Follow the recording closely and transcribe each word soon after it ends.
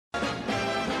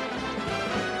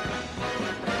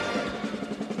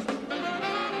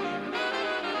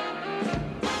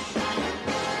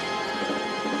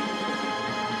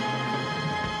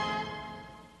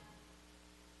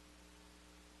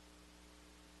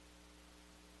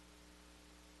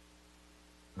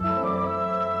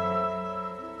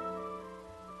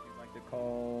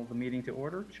meeting to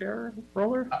order. Chair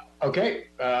Roller? Okay,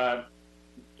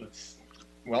 let's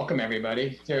welcome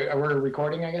everybody. So we're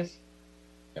recording, I guess?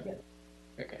 Yep.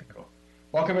 Yeah. Okay, cool.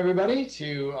 Welcome everybody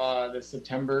to the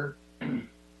September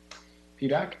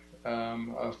PDAC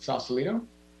of Sausalito.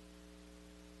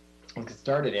 Let's get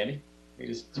started, Andy. You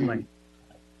just do...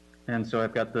 And so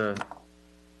I've got the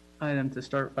item to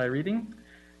start by reading.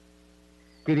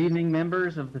 Good evening,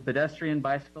 members of the Pedestrian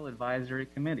Bicycle Advisory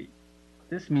Committee.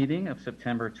 This meeting of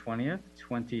September 20th,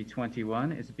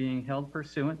 2021 is being held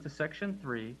pursuant to Section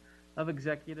 3 of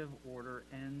Executive Order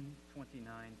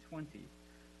N2920,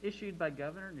 issued by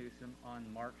Governor Newsom on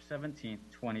March 17th,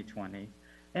 2020,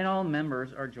 and all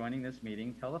members are joining this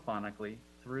meeting telephonically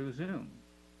through Zoom.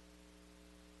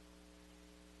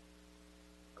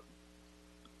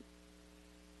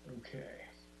 Okay.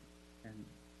 And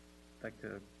I'd like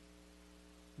to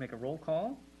make a roll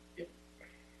call. Yep.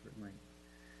 Certainly.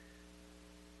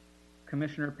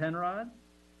 Commissioner Penrod?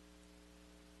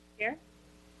 Here.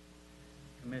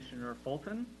 Commissioner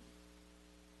Fulton?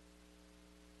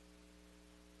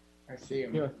 I see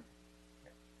him. Yeah.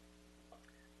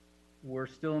 We're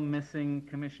still missing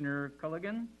Commissioner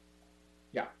Culligan?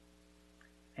 Yeah.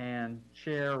 And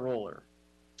Chair Roller?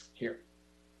 Here.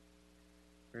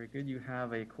 Very good. You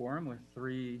have a quorum with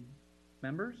 3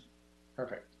 members.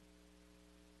 Perfect.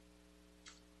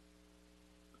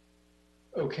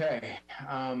 Okay.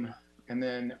 And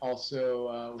then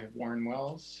also we have Warren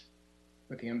Wells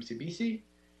with the MCBC.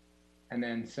 And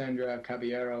then Sandra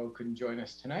Caballero couldn't join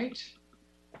us tonight.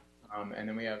 And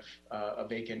then we have a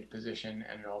vacant position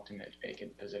and an alternate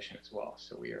vacant position as well.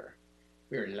 So we are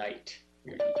light.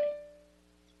 We are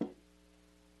light.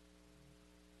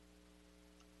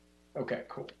 Okay,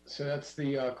 cool. So that's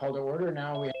the call to order.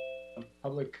 Now we have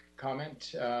public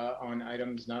comment on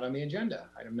items not on the agenda.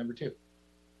 Item number 2.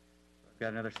 I've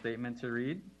got another statement to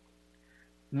read.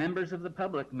 Members of the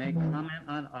public may comment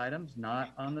on items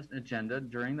not on the agenda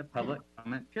during the public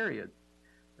comment period.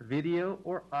 Video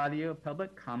or audio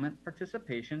public comment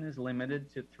participation is limited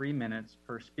to 3 minutes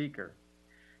per speaker.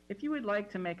 If you would like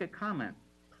to make a comment,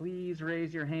 please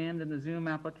raise your hand in the Zoom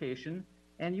application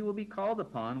and you will be called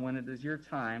upon when it is your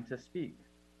time to speak.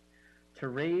 To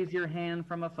raise your hand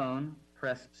from a phone,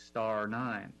 press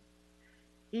 *9.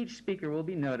 Each speaker will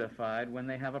be notified when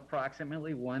they have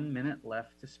approximately 1 minute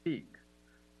left to speak.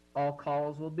 All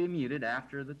calls will be muted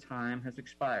after the time has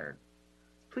expired.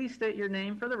 Please state your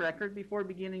name for the record before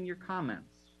beginning your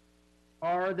comments.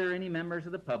 Are there any members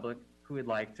of the public who would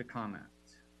like to comment?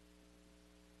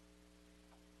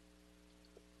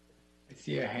 I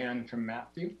see a hand from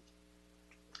Matthew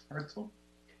Hartzell.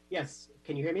 Yes,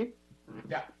 can you hear me?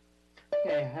 Yeah.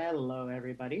 Okay, hello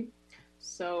everybody.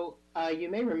 So you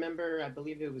may remember, I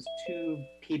believe it was 2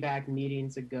 PBAC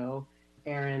meetings ago,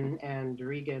 Aaron and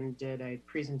Regan did a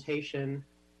presentation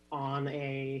on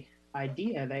a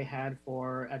idea they had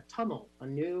for a tunnel, a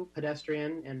new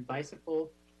pedestrian and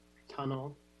bicycle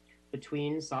tunnel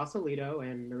between Sausalito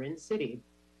and Marin City.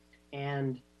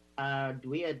 And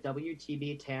we at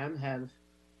WTB TAM have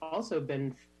also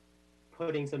been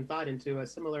putting some thought into a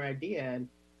similar idea and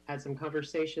had some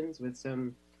conversations with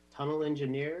some tunnel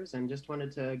engineers, and just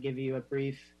wanted to give you a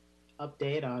brief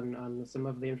update on some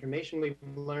of the information we've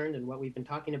learned and what we've been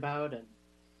talking about.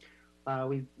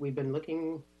 And we've been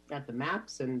looking at the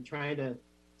maps and trying to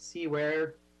see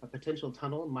where a potential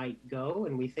tunnel might go,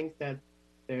 and we think that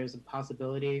there's a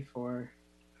possibility for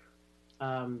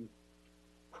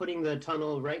putting the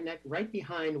tunnel right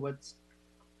behind what's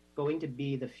going to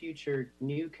be the future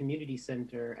new community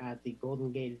center at the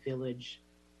Golden Gate Village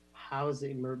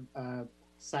housing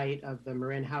site of the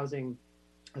Marin Housing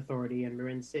Authority in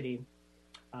Marin City,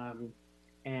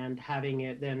 and having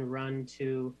it then run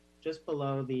to just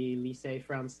below the Lycée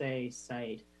Français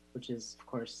site, which is, of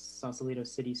course, Sausalito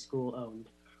City School owned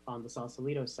on the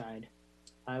Sausalito side.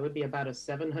 It would be about a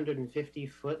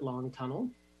 750-foot long tunnel,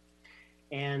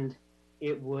 and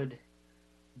it would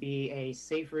be a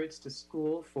safe routes to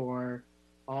school for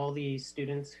all the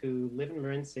students who live in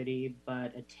Marin City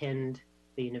but attend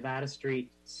the Nevada Street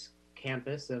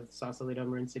campus of Sausalito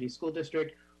Marin City School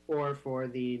District, or for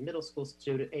the middle school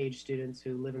age students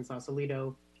who live in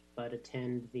Sausalito but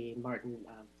attend the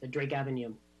Drake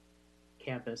Avenue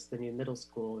campus, the new middle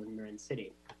school in Marin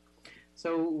City.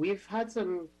 So we've had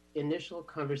some initial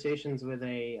conversations with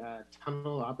a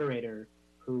tunnel operator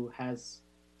who has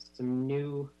some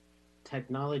new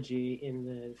technology in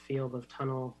the field of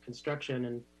tunnel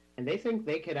construction, and they think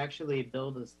they could actually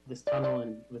build this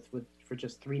tunnel for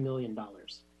just $3 million,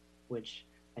 which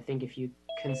I think, if you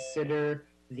consider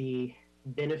the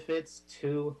benefits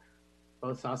to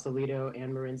both Sausalito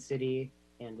and Marin City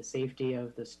and the safety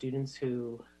of the students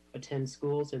who attend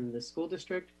schools in the school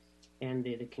district and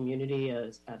the community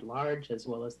at large, as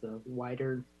well as the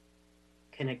wider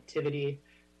connectivity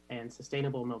and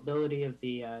sustainable mobility of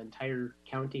the entire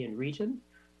county and region.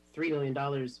 $3 million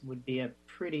would be a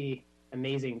pretty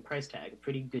amazing price tag, a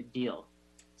pretty good deal.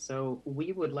 So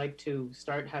we would like to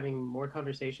start having more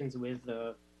conversations with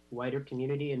the wider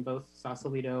community in both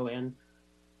Sausalito and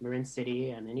Marin City.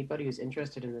 And anybody who's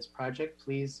interested in this project,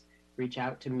 please reach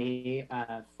out to me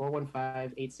at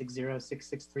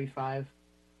 415-860-6635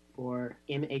 or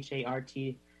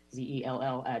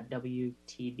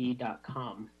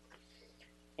mhartzell@wtb.com.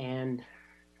 And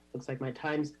looks like my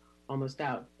time's almost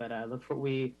out, but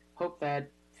we hope that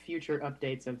future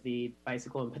updates of the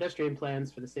bicycle and pedestrian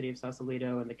plans for the city of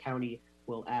Sausalito and the county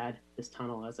will add this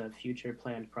tunnel as a future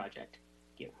planned project.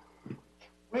 Thank you.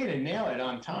 Way to nail it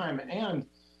on time, and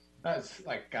that's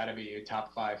like got to be your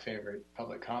top 5 favorite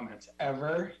public comments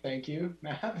ever. Thank you,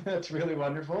 Matt. That's really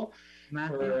wonderful.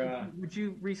 Matthew, would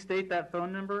you restate that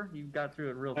phone number? You got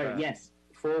through it real fast. Yes,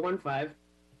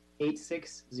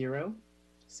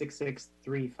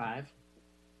 415-860-6635.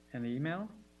 And the email?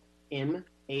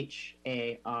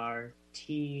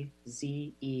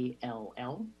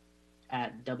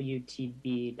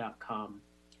 mhartzell@wtb.com.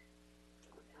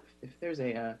 If there's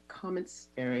a comments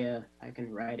area, I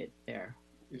can write it there.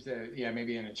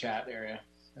 Maybe in the chat area.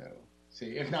 So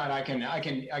see, if not, I can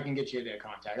get you the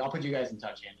contact. I'll put you guys in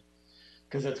touch, Andy,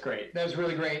 because that's great. That's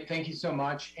really great. Thank you so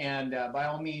much. And by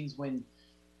all means, when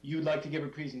you'd like to give a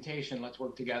presentation, let's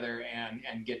work together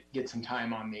and get some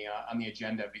time on the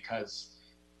agenda, because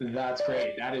that's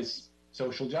great. That is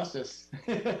social justice.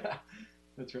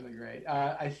 That's really great.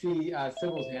 I see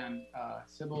Sybil's hand.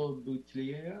 Sybil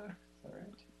Boutelier. All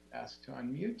right. Ask to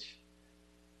unmute.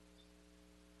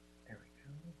 There we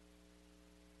go.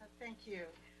 Thank you.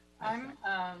 I'm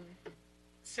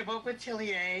Sybil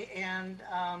Boutelier, and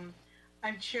I'm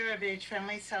chair of Age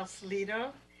Friendly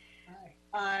Sausalito.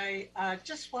 Hi. I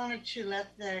just wanted to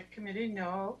let the committee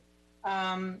know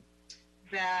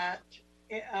that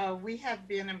we have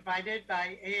been invited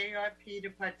by AARP to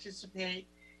participate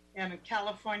in a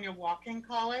California Walking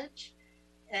College,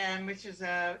 and which is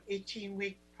a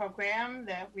 18-week program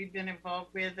that we've been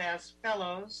involved with as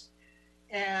fellows.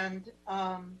 And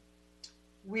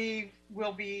we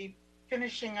will be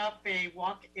finishing up a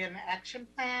walk-in action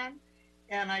plan.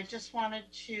 And I just wanted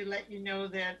to let you know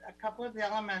that a couple of the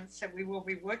elements that we will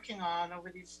be working on over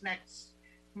these next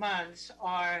months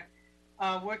are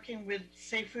working with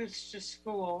Safe Routes to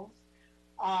School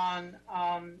on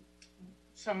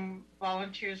some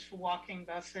volunteers for walking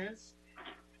buses,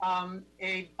 a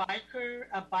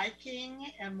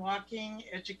biking and walking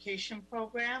education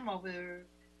program over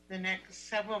the next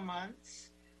several months,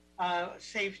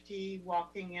 safety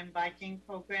walking and biking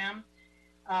program,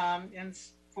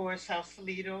 for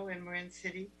Sausalito and Marin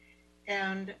City,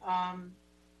 and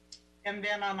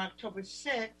then on October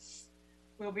 6th,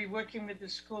 we'll be working with the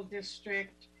school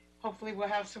district. Hopefully, we'll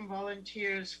have some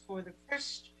volunteers for the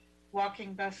first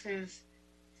walking buses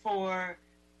for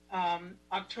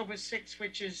October 6th,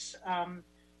 which is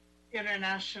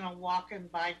International Walk and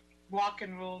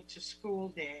Roll to School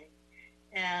Day.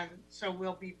 And so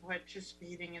we'll be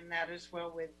participating in that as well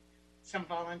with some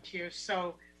volunteers.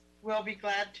 So we'll be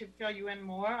glad to fill you in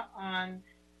more on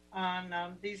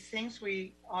these things.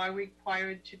 We are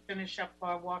required to finish up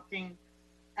our walking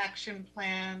action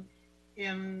plan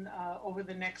in over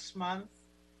the next month,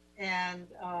 and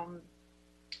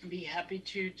be happy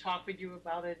to talk with you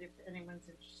about it if anyone's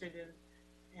interested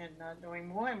in knowing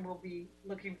more. And we'll be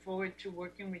looking forward to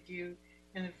working with you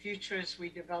in the future as we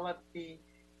develop the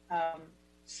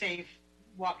safe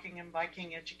walking and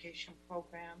biking education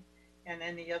program and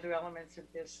any other elements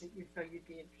of this that you feel you'd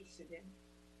be interested in.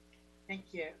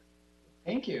 Thank you.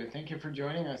 Thank you. Thank you for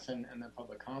joining us in the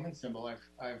public comment symbol.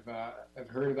 I've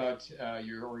heard about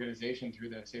your organization through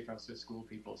the Safe Routes to School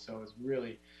people, so I was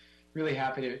really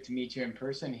happy to meet you in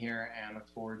person here, and look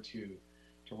forward to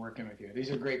working with you.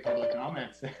 These are great public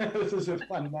comments. This is a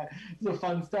fun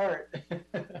start.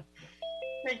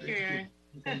 Thank you, Aaron.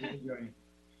 Thank you for joining.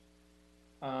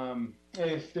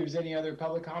 If there's any other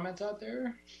public comments out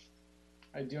there,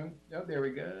 I don't. Oh, there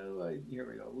we go. Here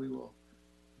we go. We will.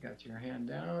 Got your hand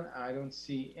down. I don't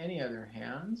see any other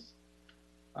hands.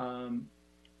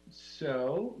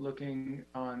 So looking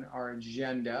on our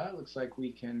agenda, looks like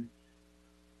we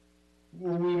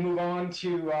move on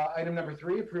to item number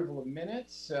 3, approval of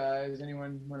minutes. Does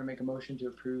anyone want to make a motion to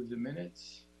approve the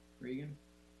minutes? Regan?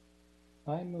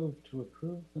 I move to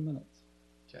approve the minutes.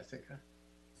 Jessica?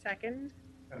 Second.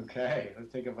 Okay,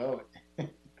 let's take a vote.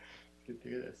 Let's get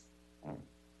through this.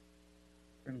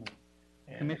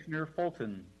 Commissioner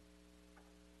Fulton.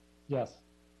 Yes.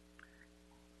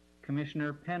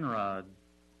 Commissioner Penrod,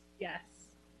 Yes.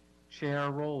 Chair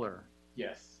Roller.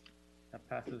 Yes. That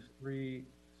passes 3-0.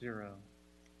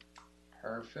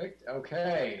 Perfect.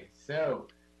 Okay. So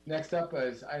next up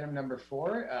is item number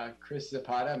 4, Chris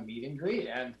Zapata meet and greet.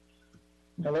 And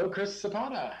hello, Chris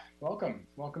Zapata. Welcome.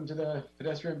 Welcome to the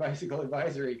Pedestrian Bicycle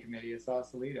Advisory Committee at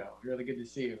Sausalito. Really good to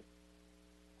see you.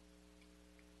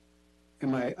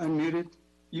 Am I unmuted?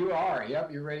 You are.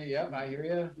 Yep. You're ready. Yep. I hear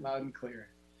you loud and clear.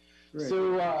 Great.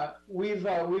 So we've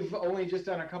only just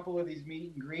done a couple of these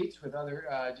meet and greets with other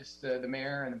just the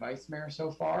mayor and the vice mayor so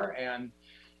far, and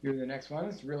you're the next one.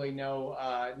 It's really no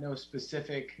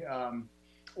specific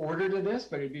order to this,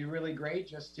 but it'd be really great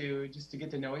just to get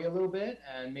to know you a little bit,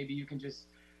 and maybe you can just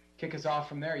kick us off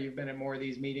from there. You've been at more of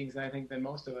these meetings, I think, than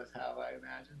most of us have, I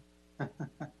imagine.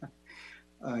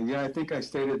 Yeah, I think I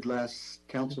stated last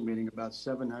council meeting about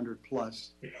 700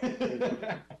 plus. That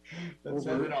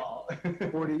says it all.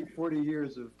 40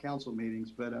 years of council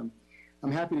meetings, but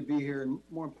I'm happy to be here, and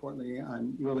more importantly,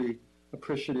 I'm really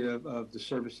appreciative of the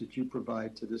service that you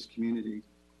provide to this community.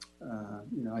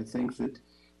 I think that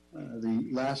the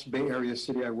last Bay Area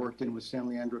city I worked in was San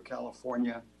Leandro,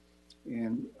 California,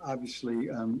 and obviously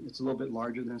it's a little bit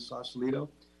larger than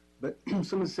Sausalito, but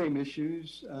some of the same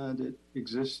issues that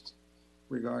exist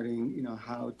regarding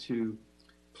how to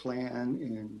plan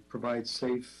and provide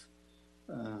safe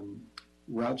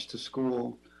routes to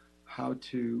school, how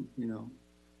to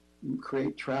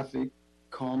create traffic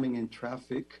calming and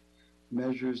traffic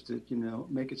measures that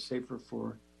make it safer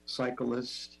for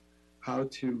cyclists, how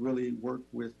to really work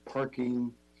with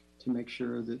parking to make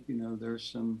sure that there's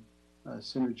some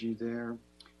synergy there.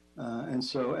 And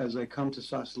so as I come to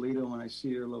Sausalito and I see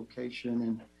your location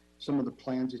and some of the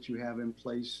plans that you have in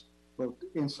place, both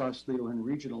in Sausalito and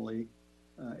regionally,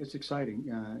 it's exciting.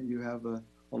 You have a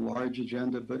large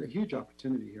agenda, but a huge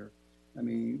opportunity here. I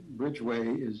mean,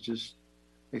 Bridgeway is just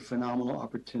a phenomenal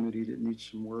opportunity that needs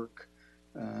some work.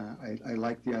 I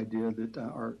like the idea that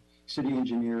our city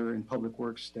engineer and public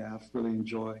works staff really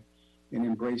enjoy and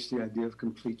embrace the idea of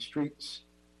complete streets.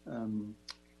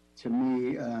 To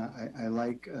me, I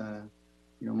like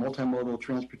multimodal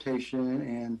transportation,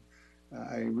 and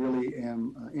I really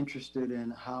am interested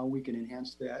in how we can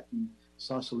enhance that in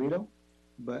Sausalito.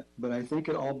 But I think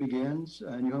it all begins,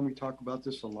 and you heard me talk about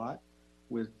this a lot,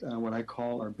 with what I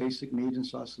call our basic needs in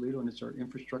Sausalito, and it's our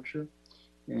infrastructure.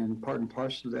 And part and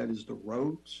parcel of that is the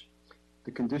roads.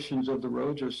 The conditions of the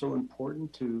roads are so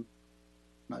important to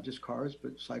not just cars,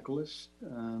 but cyclists.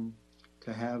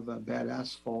 To have bad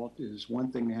asphalt is one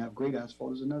thing, to have great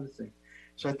asphalt is another thing.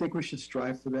 So I think we should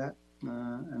strive for that.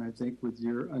 And I think with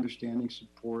your understanding,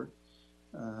 support,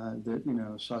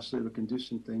 that Sausalito can do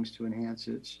some things to enhance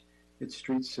its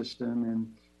street system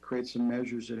and create some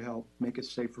measures that help make it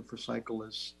safer for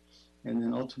cyclists, and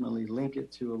then ultimately link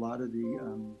it to a lot of the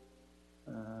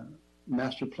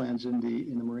master plans in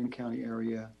the Marin County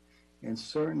area, and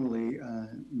certainly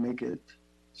make it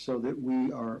so that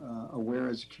we are aware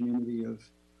as a community of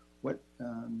what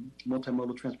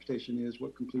multimodal transportation is,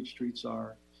 what complete streets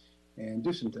are, and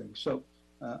do some things. So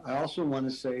I also want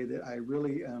to say that I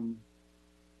really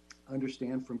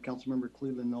understand from Councilmember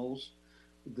Cleveland Knowles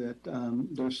that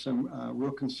there's some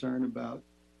real concern about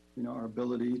our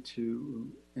ability to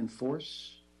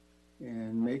enforce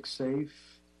and make safe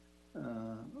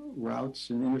routes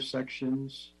and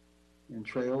intersections and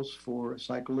trails for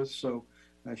cyclists. So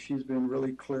she's been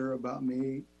really clear about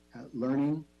me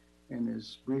learning, and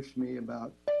has briefed me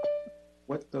about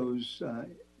what those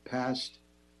past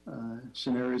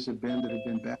scenarios have been that have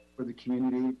been bad for the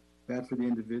community, bad for the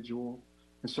individual,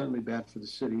 and certainly bad for the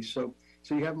city. So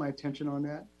you have my attention on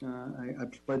that. I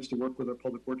pledge to work with our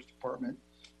Public Works Department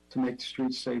to make the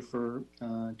streets safer,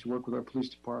 to work with our police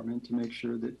department to make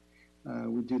sure that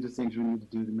we do the things we need to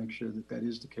do to make sure that that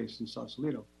is the case in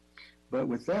Sausalito. But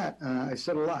with that, I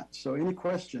said a lot. So any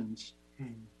questions?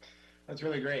 That's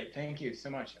really great. Thank you so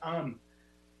much.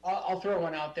 I'll throw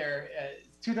one out there.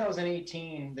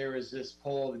 2018, there was this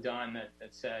poll done that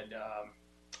said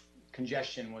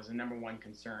congestion was the #1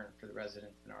 concern for the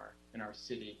residents in our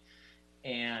city.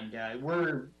 And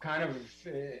we're kind of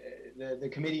the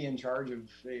committee in charge of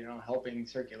helping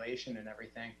circulation and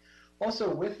everything.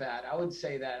 Also with that, I would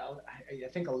say that I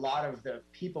think a lot of the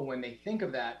people, when they think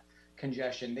of that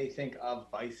congestion, they think of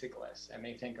bicyclists, and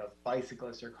they think of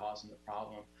bicyclists are causing the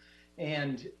problem.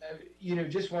 And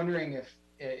just wondering if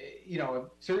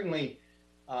certainly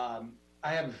I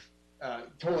have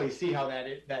totally see how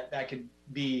that could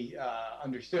be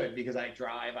understood, because I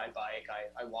drive, I bike,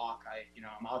 I walk,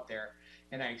 I'm out there,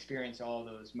 and I experience all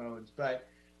those modes. But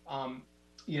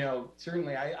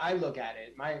certainly I look at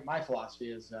it. My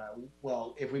philosophy is,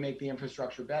 well, if we make the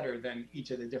infrastructure better, then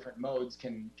each of the different modes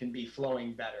can be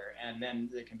flowing better, and then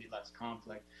there can be less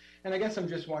conflict. And I guess I'm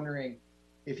just wondering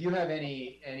if you have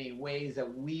any ways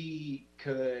that we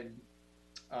could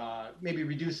maybe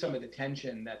reduce some of the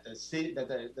tension that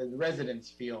the residents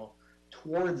feel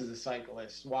towards the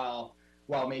cyclists while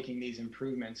making these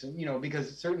improvements. And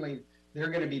because certainly they're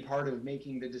going to be part of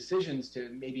making the decisions to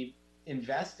maybe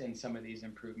invest in some of these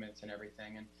improvements and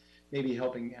everything, and maybe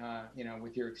helping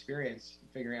with your experience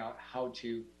figuring out how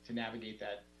to navigate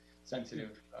that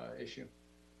sensitive issue.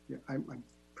 Yeah, I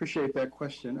appreciate that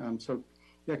question. So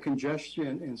yeah,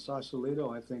 congestion in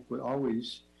Sausalito, I think, would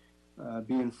always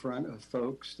be in front of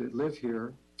folks that live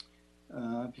here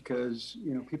because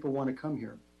people want to come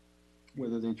here,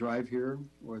 whether they drive here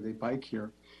or they bike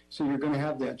here. So you're going to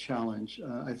have that challenge.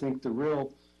 I think the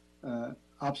real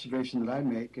observation that I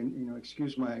make, and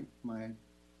excuse my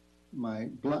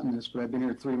bluntness, but I've been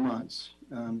here 3 months,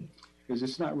 is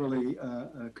it's not really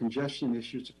a congestion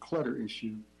issue; it's a clutter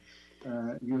issue.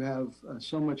 You have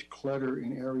so much clutter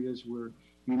in areas where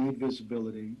you need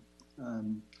visibility,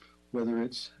 whether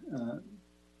it's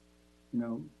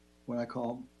what I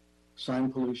call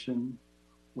sign pollution,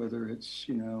 whether it's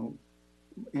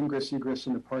ingress egress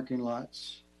in the parking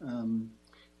lots.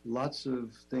 Lots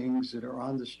of things that are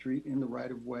on the street in the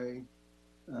right of way,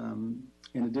 in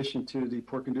addition to the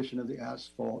poor condition of the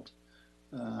asphalt.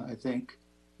 I think,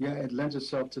 it lends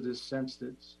itself to this sense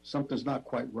that something's not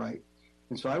quite right.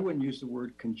 And so I wouldn't use the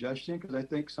word congestion because I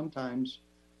think sometimes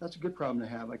that's a good problem to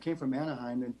have. I came from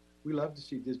Anaheim and we love to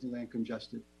see Disneyland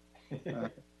congested.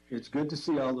 It's good to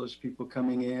see all those people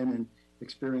coming in and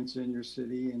experiencing your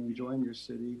city and enjoying your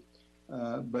city.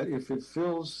 But if it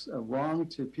feels wrong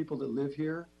to people that live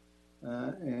here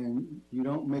and you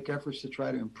don't make efforts to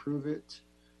try to improve it,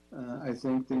 I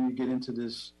think then you get into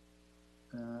this,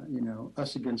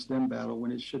 us against them battle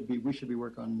when we should be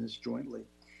working on this jointly.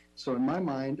 So in my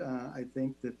mind, I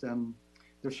think that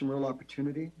there's some real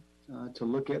opportunity to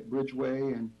look at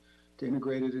Bridgeway and to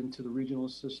integrate it into the regional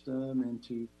system and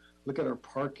to look at our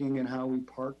parking and how we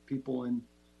park people in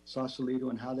Sausalito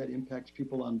and how that impacts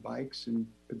people on bikes and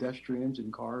pedestrians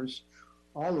and cars.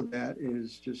 All of that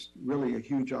is just really a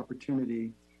huge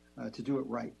opportunity to do it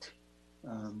right.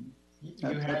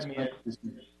 You had me at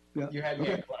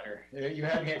clutter. You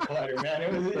had me at clutter, man.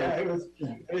 It was.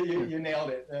 You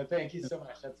nailed it. Thank you so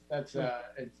much. That's.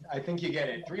 I think you get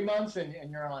it. 3 months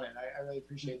and you're on it. I really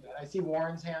appreciate that. I see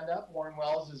Warren's hand up. Warren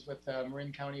Wells is with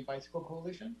Marin County Bicycle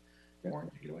Coalition.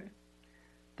 Warren, take it away.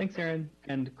 Thanks, Aaron.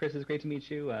 And Chris, it's great to meet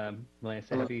you. Really nice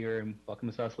to have you here, and welcome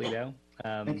to Sausalito.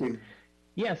 Thank you.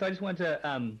 Yeah, so I just want to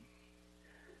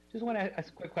ask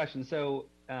a quick question. So,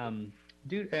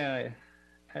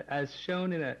 as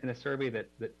shown in a survey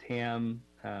that TAM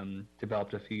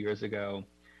developed a few years ago,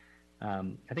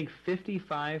 I think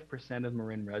 55% of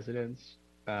Marin residents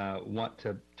want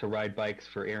to ride bikes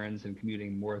for errands and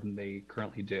commuting more than they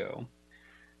currently do.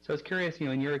 So I was curious,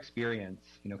 in your experience,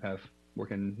 kind of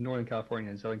working in Northern California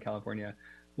and Southern California,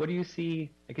 what do you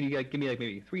see? Can you give me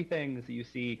maybe 3 things that you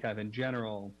see kind of in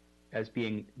general as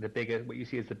being what you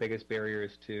see as the biggest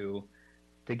barriers to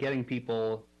getting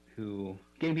people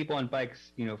on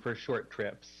bikes, for short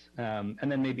trips?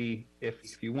 And then maybe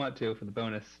if you want to, for the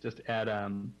bonus, just add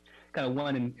kind of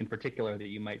one in particular that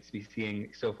you might be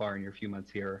seeing so far in your few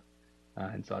months here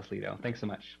in Sausalito. Thanks so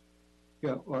much.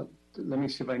 Yeah, well, let me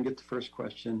see if I can get the first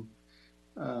question.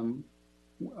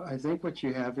 I think what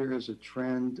you have here is a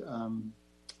trend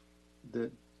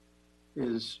that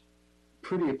is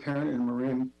pretty apparent in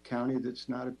Marin County that's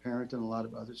not apparent in a lot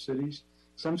of other cities.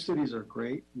 Some cities are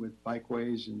great with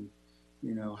bikeways and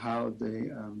how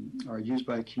they are used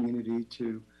by a community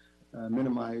to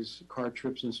minimize car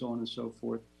trips and so on and so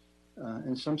forth.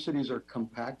 And some cities are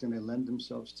compact and they lend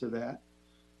themselves to that.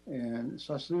 And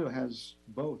Sausalito has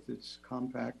both. It's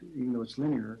compact, even though it's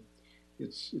linear.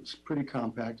 It's pretty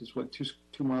compact. It's what,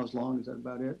 2 miles long? Is that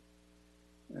about it?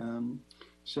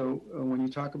 So when you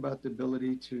talk about the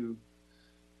ability to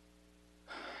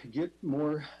get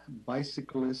more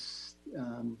bicyclists,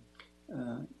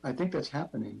 I think that's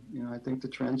happening. I think the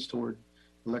trends toward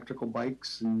electrical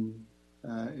bikes and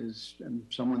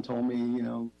someone told me,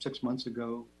 6 months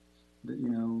ago that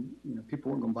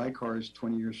people weren't going to buy cars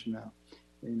 20 years from now.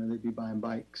 They'd be buying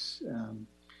bikes.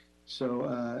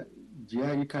 So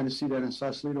you kind of see that in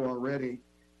Sausalito already.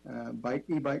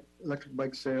 Electric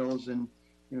bike sales, and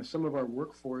some of our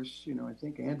workforce. I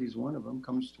think Andy's one of them,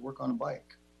 comes to work on a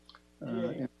bike.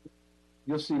 And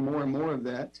you'll see more and more of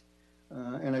that.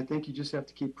 And I think you just have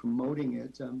to keep promoting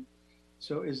it.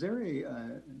 So is there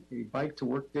a bike to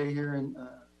work day here in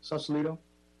Sausalito?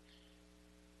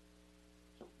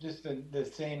 just the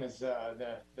same as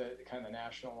the kind of the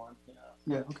national one.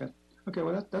 Yeah, okay. Okay,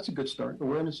 well, that's a good start.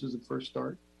 Awareness is the first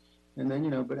start. And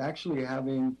then, but actually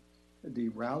having the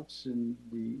routes and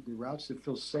the routes that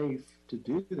feel safe to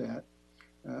do that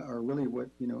are really what,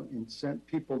 incent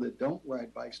people that don't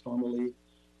ride bikes normally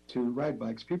to ride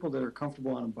bikes. People that are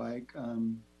comfortable on a bike,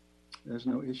 there's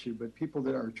no issue. But people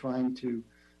that are trying to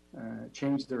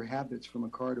change their habits from a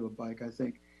car to a bike, I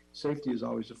think safety is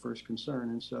always the first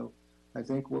concern. And so I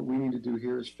think what we need to do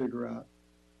here is figure out,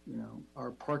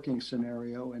 our parking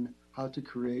scenario and how to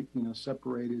create,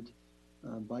 separated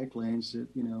bike lanes that,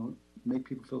 make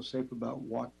people feel safe about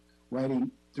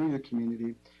riding through the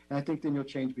community. And I think then you'll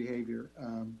change behavior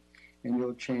and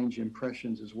you'll change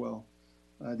impressions as well.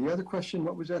 The other question,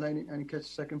 what was that? I didn't catch the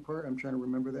second part. I'm trying to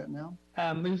remember that now.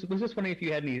 Was just wondering if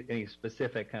you had any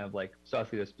specific kind of like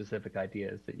socio-specific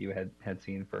ideas that you had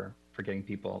seen for getting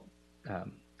people,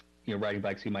 riding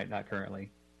bikes who might not currently.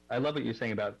 I love what you're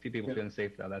saying about people feeling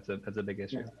safe though. That's a big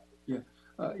issue. Yeah.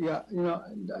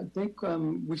 I think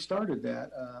we started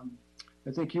that. I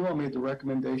think you all made the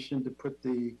recommendation to put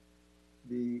the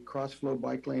cross-flow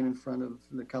bike lane in front of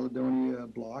the Caledonia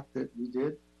block that we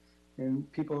did.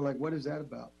 And people are like, what is that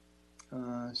about?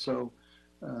 So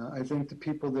I think the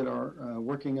people that are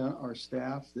working on our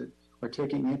staff that are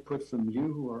taking input from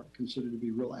you who are considered to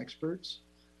be real experts,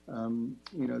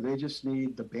 they just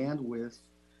need the bandwidth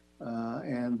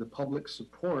and the public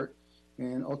support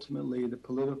and ultimately the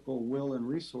political will and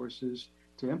resources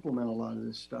to implement a lot of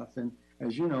this stuff. And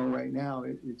as you know, right now,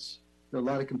 there are a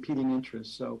lot of competing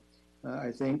interests. So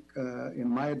I think in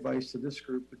my advice to this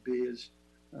group would be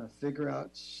figure out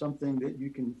something that you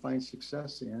can find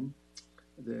success in,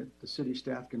 that the city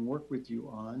staff can work with you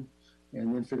on,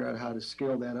 and then figure out how to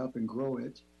scale that up and grow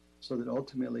it so that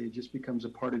ultimately it just becomes a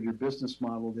part of your business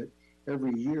model that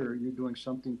every year you're doing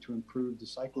something to improve the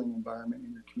cycling environment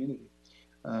in your community.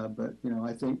 But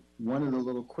I think one of the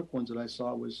little quick ones that I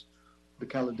saw was the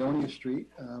Caledonia Street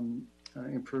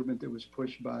improvement that was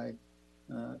pushed by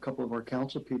a couple of our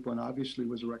council people and obviously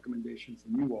was a recommendation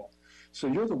from you all. So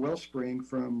you're the wellspring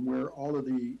from where all of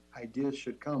the ideas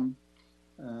should come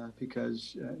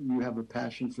because you have a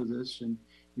passion for this and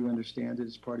you understand it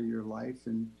as part of your life.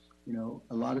 And,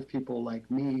 a lot of people like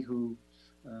me who,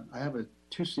 I have a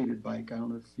two-seated bike. I don't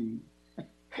know if you,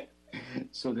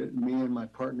 so that me and my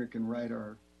partner can ride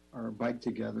our bike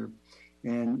together.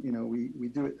 And, we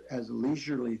do it as a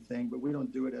leisurely thing, but we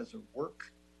don't do it as a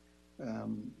work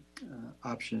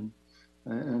option.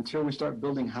 Until we start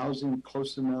building housing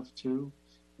close enough to,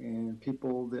 and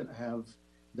people that have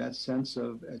that sense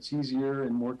of it's easier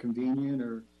and more convenient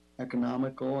or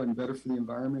economical and better for the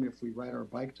environment if we ride our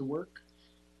bike to work,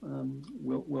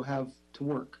 we'll have to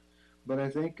work. But I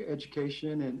think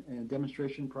education and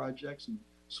demonstration projects and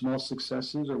small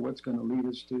successes are what's going to lead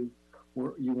us to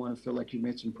where you want to feel like you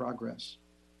made some progress.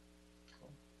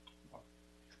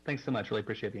 Thanks so much. Really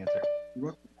appreciate the answer.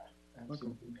 You're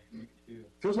welcome.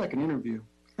 Feels like an interview.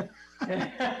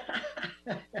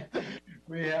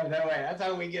 We have that way. That's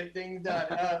how we get things done.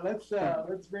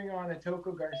 Let's bring on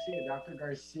Atoko Garcia. Dr.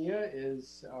 Garcia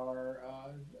is our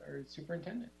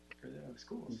superintendent for the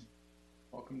schools.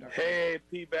 Welcome, Dr. Hey,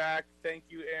 P-Back. Thank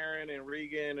you, Aaron and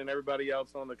Regan and everybody else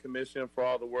on the commission for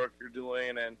all the work you're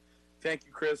doing. And thank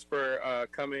you, Chris, for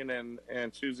coming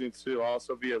and choosing to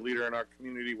also be a leader in our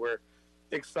community. We're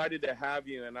excited to have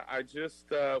you. And I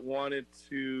just wanted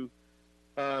to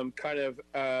kind of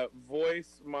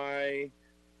voice my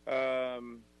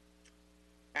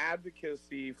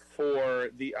advocacy for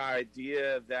the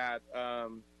idea that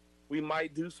we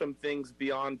might do some things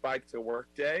beyond Bike to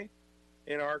Work Day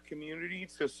in our community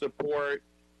to support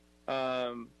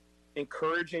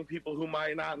encouraging people who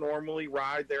might not normally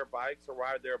ride their bike to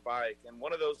ride their bike. And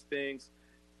one of those things,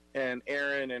 and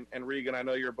Aaron and Regan, I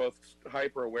know you're both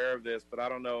hyper aware of this, but I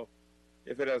don't know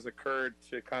if it has occurred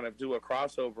to kind of do a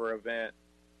crossover event.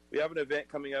 We have an event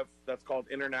coming up that's called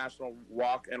International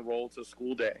Walk and Roll to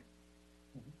School Day.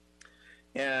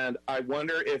 And I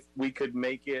wonder if we could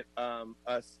make it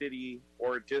a city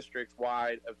or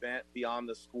district-wide event beyond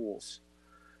the schools,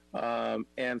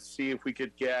 and see if we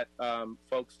could get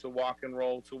folks to walk and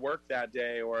roll to work that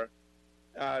day or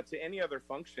to any other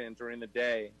function during the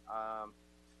day.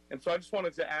 And so I just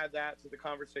wanted to add that to the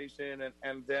conversation,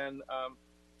 and then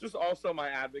just also my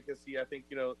advocacy. I think,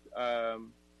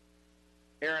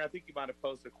 Aaron, I think you might have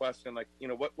posed a question like,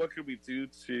 what could we do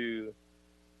to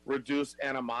reduce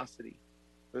animosity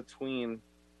between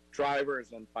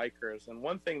drivers and bikers? And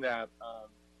one thing that,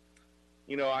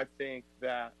 I think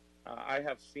that I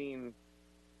have seen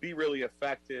be really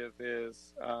effective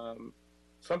is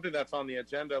something that's on the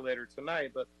agenda later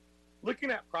tonight, but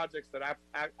looking at projects that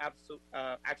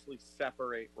actually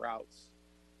separate routes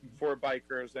for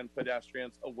bikers and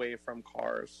pedestrians away from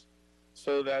cars,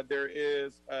 so that there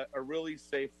is a really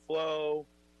safe flow.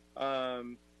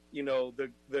 The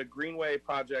Greenway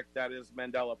project that is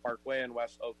Mandela Parkway in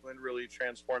West Oakland really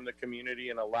transformed the community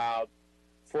and allowed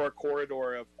for a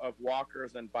corridor of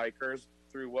walkers and bikers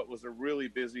through what was a really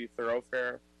busy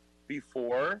thoroughfare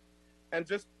before, and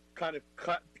just kind of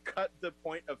cut the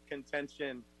point of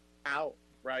contention out,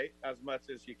 right, as much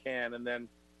as you can. And then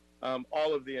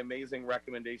all of the amazing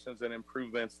recommendations and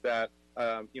improvements that,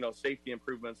 safety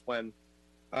improvements when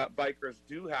bikers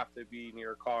do have to be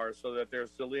near cars, so that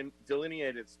there's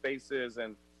delineated spaces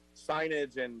and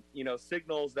signage and,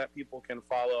 signals that people can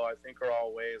follow, I think are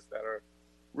all ways that are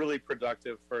really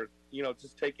productive for,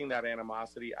 just taking that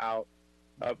animosity out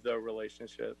of the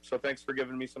relationship. So thanks for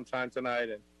giving me some time tonight,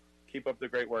 and keep up the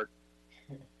great work.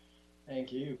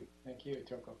 Thank you,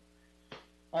 Toko.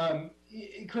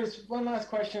 Chris, one last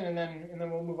question, and then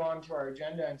we'll move on to our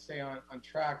agenda and stay on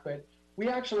track. But we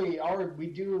actually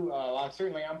do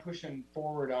certainly I'm pushing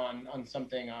forward on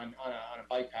something on a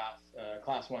bike path,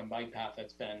 class 1 bike path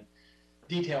that's been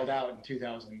detailed out in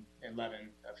 2011,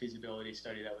 a feasibility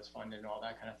study that was funded and all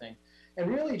that kind of thing. And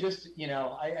really just,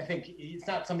 I think it's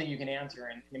not something you can answer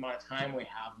in the amount of time we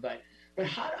have, but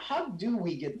how do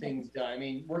we get things done? I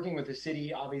mean, working with the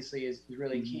city obviously is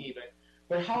really key,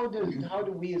 but how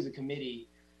do we as a committee,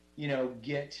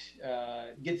 get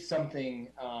something,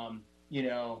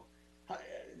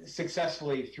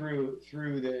 successfully through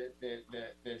the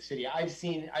city?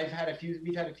 We've had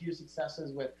a few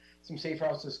successes with some Safe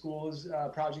Routes to Schools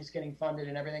projects getting funded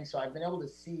and everything, so I've been able to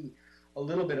see a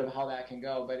little bit of how that can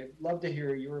go. But I'd love to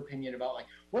hear your opinion about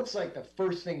what's the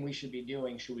first thing we should be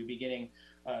doing. Should we be getting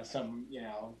some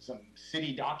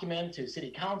city document to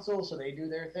city council so they do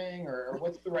their thing, or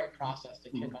what's the right process to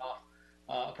kick off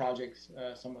a project,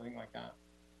 something like that?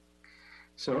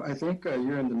 So I think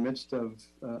you're in the midst of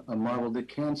a model that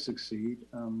can succeed,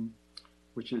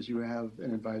 which is you have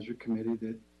an advisory committee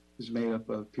that is made up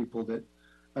of people that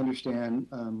understand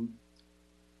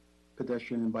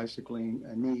pedestrian and bicycling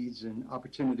needs and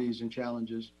opportunities and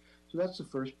challenges. So that's the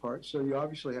first part. So you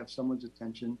obviously have someone's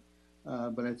attention,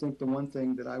 but I think the one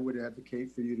thing that I would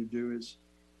advocate for you to do is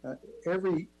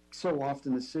every so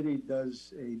often the city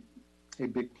does a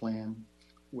big plan,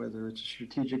 whether it's a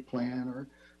strategic plan or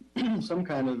some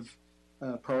kind of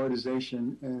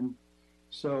prioritization. And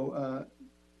so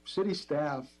city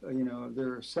staff,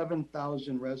 there are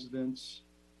 7,000 residents,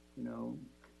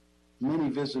 many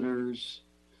visitors,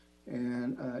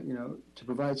 and, to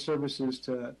provide services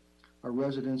to our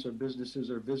residents or businesses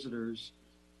or visitors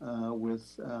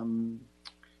with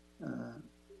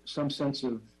some sense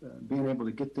of being able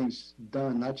to get things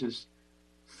done, not just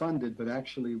funded, but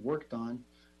actually worked on,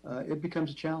 it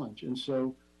becomes a challenge. And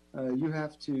so you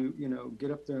have to,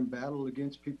 get up there and battle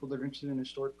against people that are interested in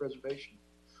historic preservation,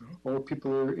 or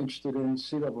people that are interested in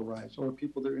sea level rise, or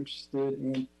people that are interested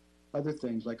in other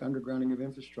things like undergrounding of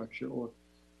infrastructure,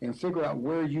 and figure out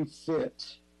where you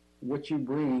fit, what you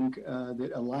bring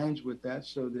that aligns with that,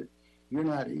 so that you're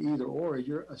not either or,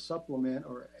 you're a supplement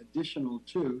or additional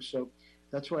to. So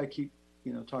that's why I keep,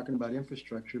 talking about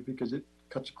infrastructure, because it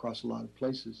cuts across a lot of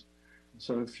places.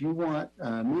 So if you want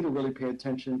me to really pay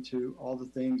attention to all the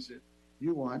things that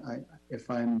you want,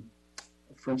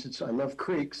 for instance, I love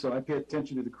creeks, so I pay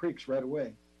attention to the creeks right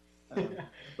away.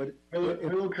 But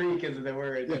Willow Creek is the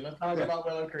word. Yeah, let's talk about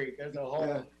Willow Creek. There's a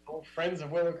whole Friends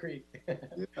of Willow Creek.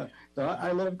 Yeah. So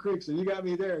I love creeks, and you got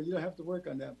me there. You don't have to work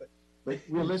on that. But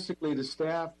realistically, the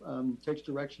staff takes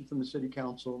direction from the city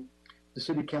council. The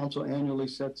city council annually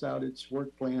sets out its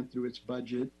work plan through its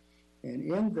budget. And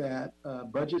in that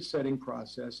budget setting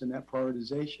process and that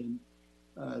prioritization,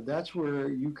 that's where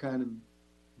you kind of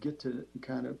get to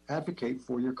kind of advocate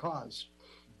for your cause.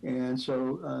 And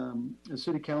so the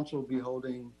city council will be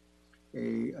holding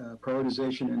a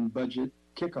prioritization and budget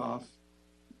kickoff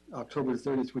October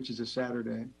 30th, which is a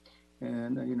Saturday.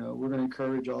 And, we're going to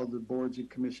encourage all the boards and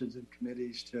commissions and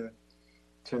committees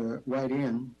to write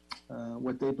in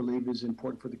what they believe is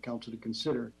important for the council to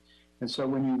consider. And so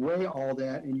when you weigh all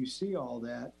that and you see all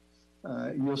that,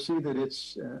 you'll see that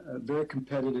it's a very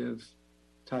competitive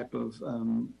type of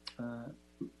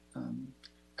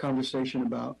conversation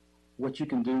about what you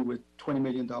can do with $20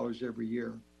 million every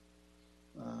year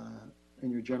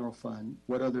in your general fund,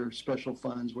 what other special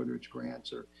funds, whether it's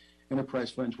grants or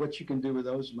enterprise funds, what you can do with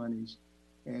those monies.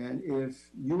 And if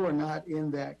you are not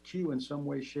in that queue in some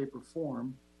way, shape, or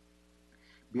form,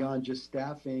 beyond just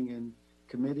staffing and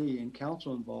committee and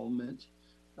council involvement,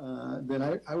 then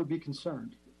I would be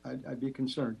concerned. I'd be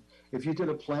concerned. if you did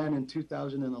a plan in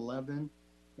 2011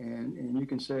 and you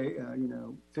can say,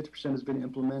 50% has been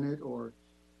implemented or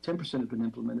 10% has been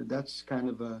implemented, that's kind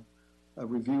of a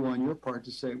review on your part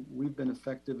to say we've been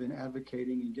effective in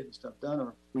advocating and getting stuff done,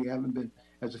 or we haven't been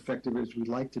as effective as we'd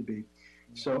like to be.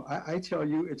 So I tell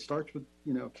you, it starts with,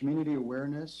 community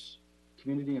awareness,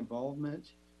 community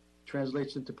involvement,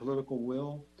 translates into political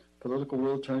will. Political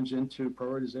will turns into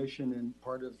prioritization and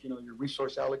part of, your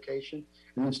resource allocation,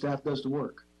 and then staff does the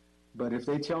work. But if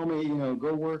they tell me,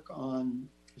 go work on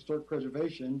historic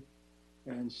preservation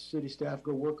and city staff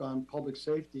go work on public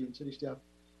safety and city staff,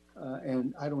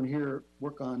 and I don't hear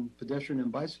work on pedestrian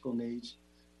and bicycle needs,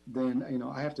 then,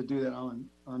 I have to do that on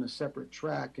a separate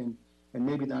track and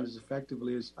maybe not as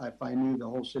effectively as if I knew the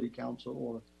whole city council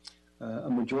or a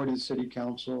majority of the city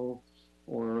council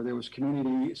or there was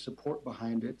community support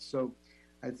behind it. So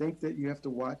I think that you have to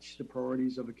watch the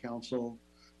priorities of a council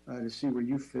to see where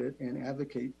you fit and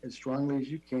advocate as strongly as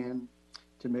you can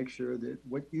to make sure that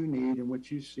what you need and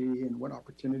what you see and what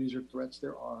opportunities or threats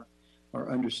there are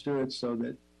understood so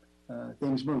that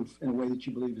things move in a way that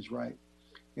you believe is right.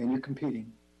 And you're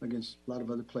competing against a lot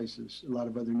of other places, a lot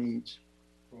of other needs.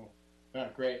 Cool.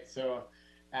 Great. So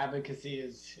advocacy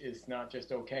is not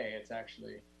just okay, it's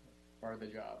actually part of the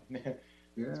job.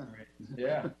 Yeah.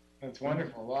 Yeah, that's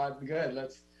wonderful. Well, good.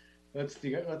 Let's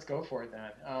go for it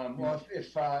then. Well,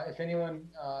 if anyone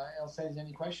else has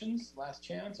any questions, last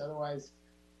chance. Otherwise,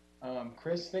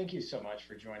 Chris, thank you so much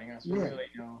for joining us. We really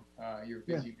know you're a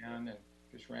busy man, and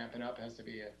just ramping up has to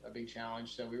be a big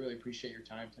challenge. So we really appreciate your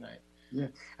time tonight. Yeah,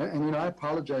 and I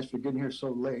apologize for getting here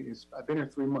so late. I've been here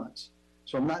 3 months,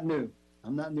 so I'm not new.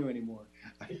 I'm not new anymore.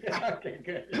 Okay,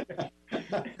 good.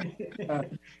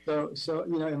 So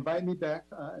invite me back.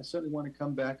 I certainly want to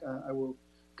come back. I will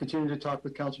continue to talk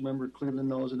with Councilmember Cleveland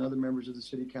Knowles and other members of the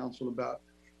City Council about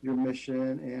your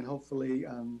mission, and hopefully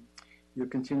you'll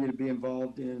continue to be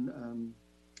involved in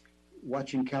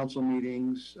watching council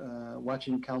meetings,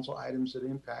 watching council items that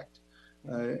impact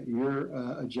your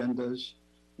agendas,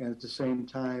 and at the same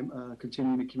time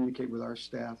continuing to communicate with our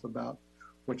staff about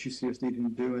what you see us needing to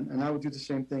do. And I will do the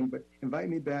same thing, but invite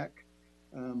me back.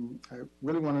 I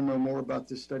really want to know more about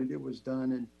this study that was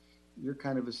done and your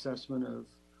kind of assessment of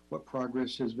what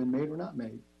progress has been made or not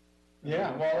made.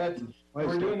 Yeah, well,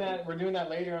 we're doing that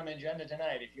later on the agenda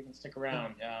tonight, if you can stick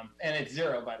around. And it's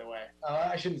 0, by the way.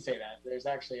 I shouldn't say that. There's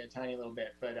actually a tiny little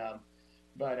bit, but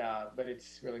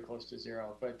it's really close to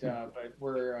 0. But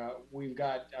we've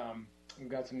got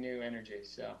some new energy,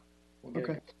 so we'll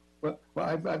get it. Well,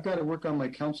 I've got to work on my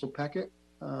council packet,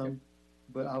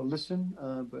 but I'll listen,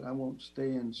 but I won't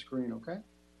stay in screen. Okay.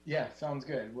 Yeah, sounds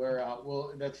good.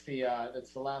 That's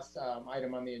the last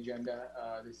item on the agenda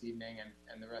this evening,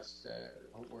 and the rest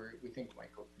we think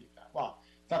might go pretty fast. Well,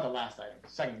 it's not the last item,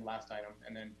 second to last item,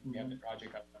 and then we have the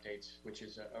project updates, which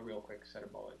is a real quick set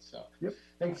of bullets. So, yep.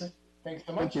 Thanks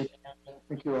so much. Thank you.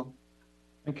 Thank you all.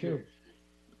 Thank you.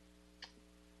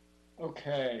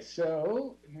 Okay,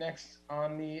 so next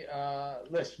on the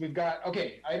list, we've got,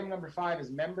 item number 5 is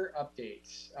member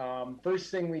updates. First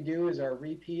thing we do is our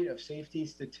repeat of safety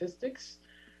statistics,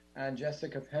 and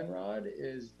Jessica Penrod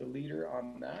is the leader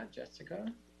on that. Jessica?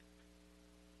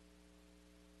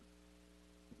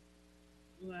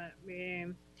 Let me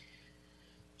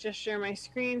just share my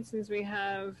screen since we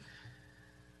have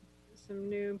some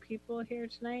new people here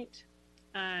tonight.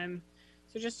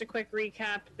 So just a quick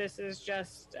recap, this is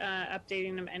just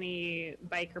updating of any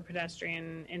bike or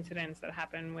pedestrian incidents that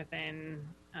happen within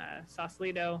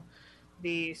Sausalito.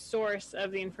 The source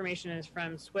of the information is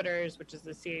from Switters, which is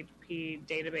the CHP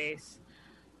database.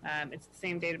 It's the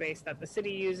same database that the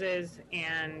city uses,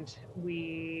 and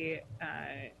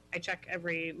I check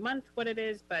every month what it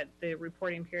is, but the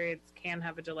reporting periods can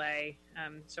have a delay.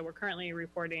 So we're currently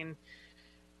reporting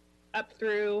up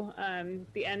through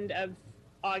the end of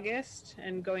August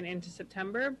and going into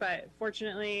September, but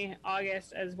fortunately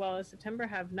August as well as September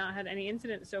have not had any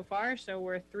incidents so far, so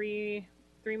we're three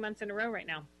months in a row right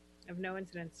now of no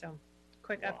incidents. So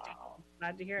quick update.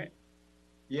 Glad to hear it.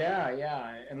 Yeah,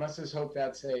 and let's just hope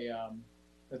that's a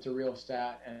real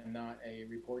stat and not a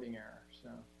reporting error. So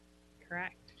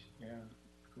correct. Yeah,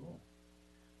 cool.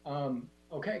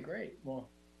 Okay, great. Well,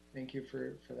 thank you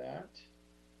for that.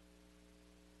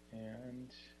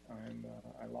 And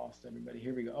I lost everybody.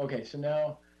 Here we go. Okay, so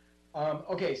now,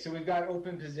 so we've got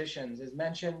open positions. As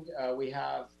mentioned, we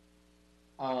have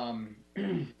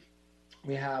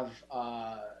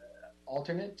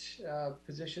alternate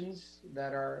positions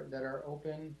that are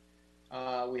open.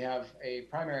 We have a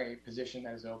primary position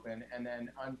that is open, and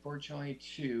then unfortunately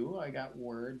 2. I got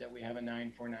word that we have a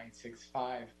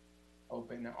 94965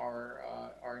 open. Our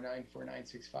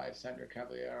 94965 Sandra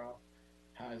Caballero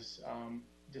has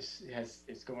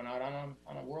is going out on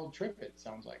a world trip. It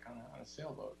sounds like on a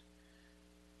sailboat.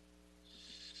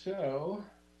 So,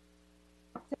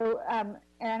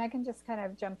 Aaron, I can just kind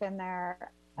of jump in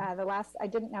there. I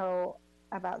didn't know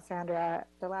about Sandra.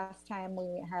 The last time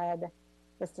we had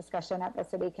this discussion at the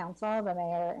city council, the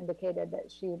mayor indicated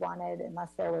that she wanted,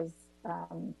 unless there was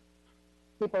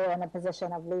people in a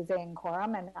position of losing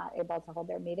quorum and not able to hold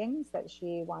their meetings, that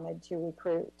she wanted to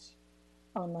recruit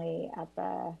only at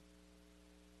the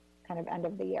kind of end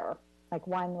of the year, like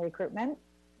one recruitment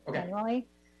annually.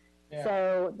 Yeah.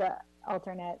 So the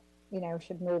alternate,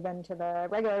 should move into the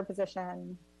regular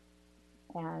position,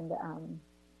 and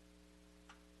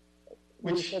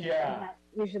you should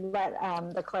let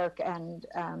the clerk and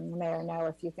the mayor know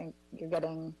if you think you're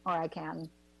getting, or I can.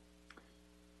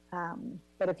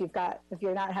 But if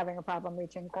you're not having a problem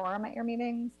reaching quorum at your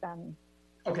meetings, then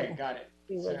okay, got it.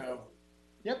 So,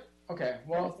 yep. Okay.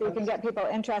 Well, so you can get people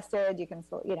interested. You can,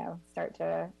 start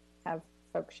to have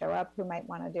folks show up who might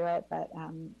want to do it. But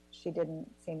she didn't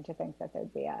seem to think that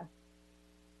there'd be a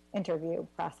interview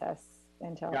process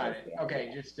until. Got it.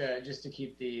 Okay, just to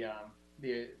keep the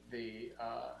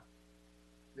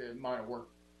amount of work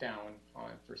down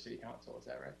on for city council. Is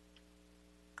that right?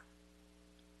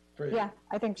 Yeah,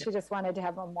 I think she just wanted to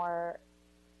have a more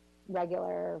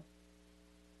regular,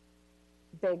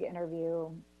 big interview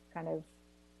kind of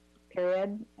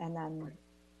period, and then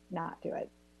not do it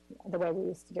the way we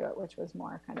used to do it, which was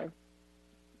more kind of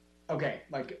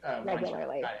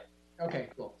regularly. Got it. Okay,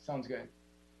 cool. Sounds good.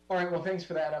 All right. Well, thanks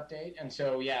for that update. And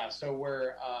so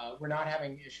we're not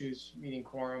having issues meeting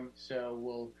quorum, so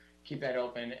we'll keep that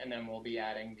open, and then we'll be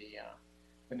adding the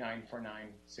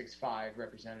 94965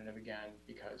 representative again,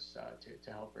 because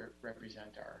to help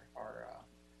represent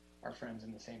our friends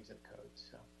in the same zip code.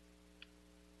 So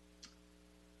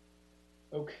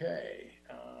okay,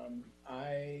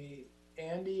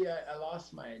 Andy, I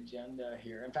lost my agenda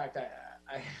here. In fact,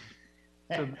 I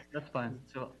so that's fine.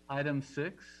 So item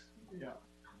 6. Yeah.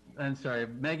 And sorry,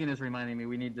 Megan is reminding me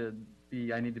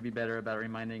I need to be better about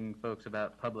reminding folks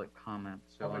about public comment.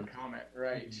 So public comment,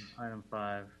 right? Item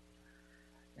 5.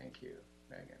 Thank you,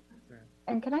 Megan.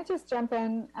 And can I just jump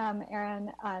in,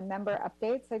 Aaron, on member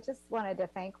updates? I just wanted to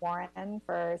thank Warren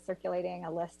for circulating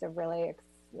a list of really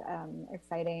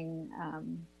exciting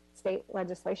state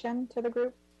legislation to the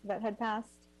group that had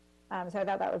passed. So I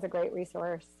thought that was a great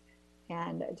resource,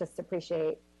 and just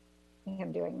appreciate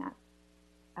him doing that.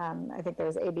 I think there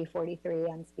was AB 43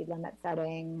 on speed limit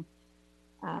setting.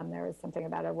 There was something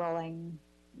about a rolling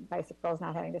bicycles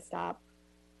not having to stop.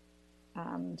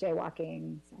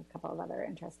 Jaywalking, so a couple of other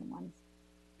interesting ones.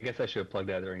 I guess I should have plugged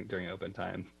that during open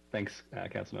time. Thanks,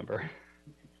 council member.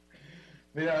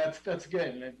 Yeah, that's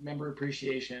good. Member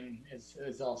appreciation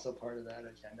is also part of that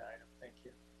agenda item. Thank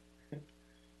you.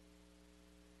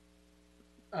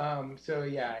 So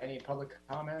yeah, any public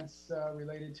comments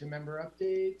related to member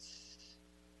updates?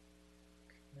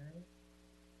 Okay.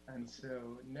 And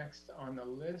so next on the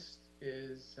list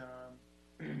is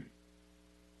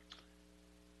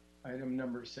item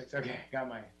number 6. Okay,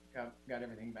 got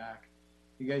everything back.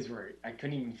 You guys I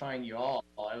couldn't even find you all.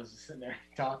 I was just sitting there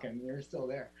talking. You're still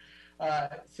there.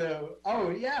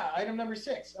 Item number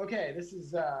 6. Okay, this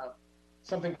is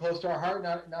something close to our heart.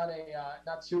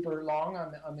 Not super long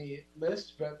on the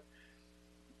list, but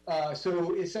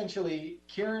so essentially,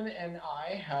 Kieran and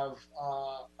I have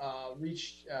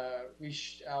reached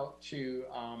out to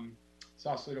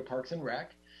Sausalito Parks and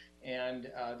Rec,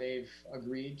 and they've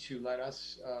agreed to let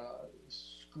us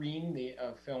screen the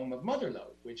film of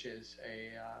Motherlode, which is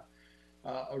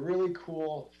a really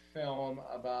cool film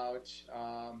about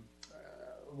a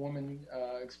woman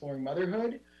exploring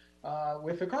motherhood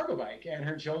with a cargo bike and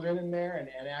her children in there,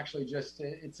 and actually just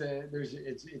it's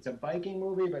a biking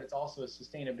movie, but it's also a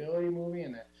sustainability movie,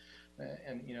 and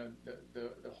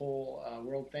the whole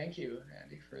world. Thank you,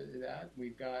 Andy, for that.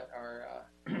 We've got our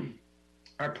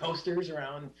our posters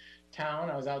around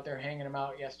town. I was out there hanging them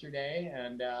out yesterday,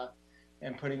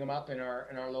 and putting them up in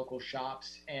our local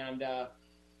shops, and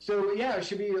so yeah, it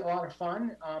should be a lot of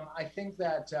fun. I think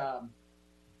that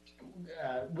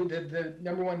with the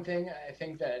number one thing, I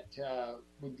think that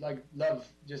would love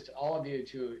just all of you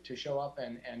to show up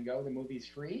and go. The movie's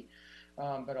free,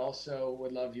 but also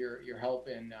would love your help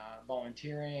in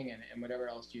volunteering and whatever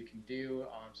else you can do.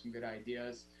 Some good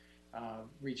ideas.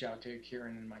 Reach out to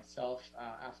Kieran and myself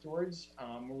afterwards.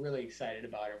 We're really excited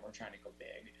about it. We're trying to go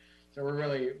big, so we're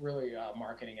really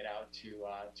marketing it out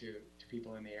to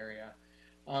people in the area.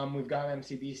 We've got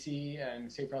MCBC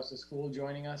and Safe Routes to School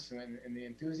joining us in the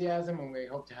enthusiasm, and we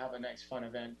hope to have a nice fun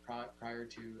event prior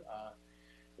to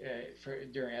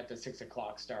at the 6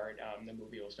 o'clock start. The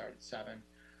movie will start at 7.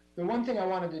 The one thing I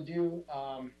wanted to do,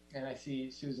 and I see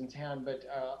Susan's hand, but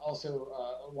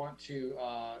also want to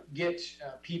get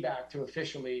PBAC to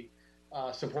officially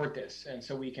support this, and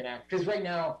so we can act. Because right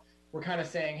now we're kind of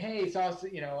saying, hey, it's us,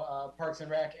 Parks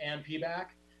and Rec and PBAC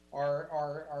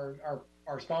are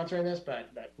sponsoring this, but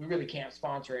we really can't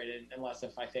sponsor it unless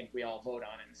if I think we all vote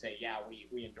on it and say, yeah,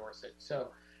 we endorse it.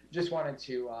 So just wanted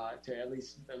to at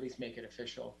least make it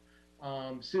official.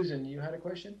 Susan, you had a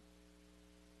question?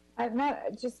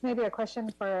 Just maybe a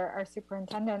question for our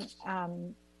superintendent,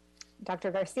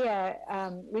 Dr. Garcia.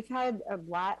 We've had a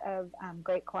lot of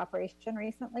great cooperation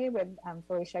recently with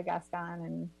Felicia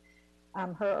Gaston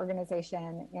and her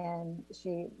organization, and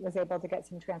she was able to get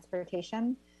some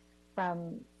transportation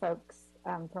from folks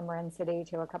from Marin City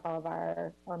to a couple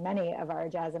of many of our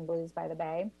Jazz and Blues by the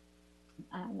Bay,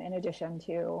 in addition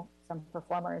to some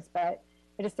performers. But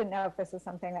I just didn't know if this is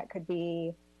something that could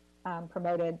be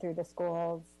promoted through the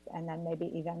schools, and then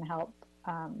maybe even help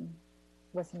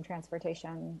with some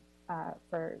transportation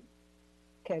for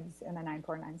kids in the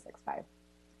 94965.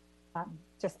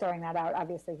 Just throwing that out.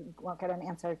 Obviously, we won't get an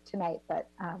answer tonight, but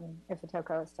if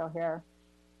Atoko is still here,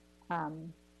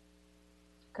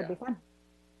 could be fun.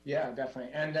 Yeah,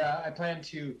 definitely. And I plan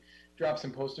to drop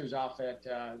some posters off at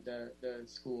the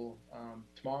school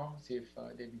tomorrow. See if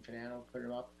David Fernando put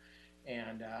them up.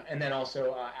 And then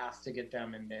also ask to get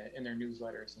them in their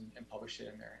newsletters and publish it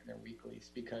in their weeklies,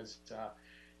 because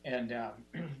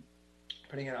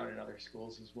putting it out in other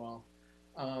schools as well.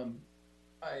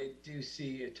 I do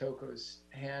see Atoko's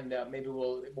hand up. Maybe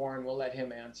Warren, we'll let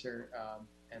him answer,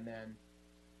 and then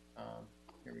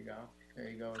here we go. There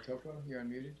you go, Atoko. You're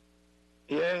unmuted.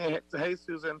 Yeah. Hey,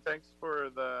 Susan. Thanks for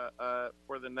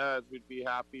the nudge. We'd be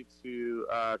happy to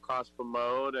cross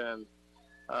promote and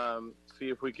see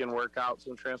if we can work out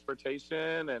some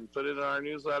transportation and put it in our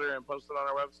newsletter and post it on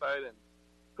our website and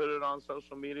put it on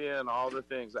social media and all the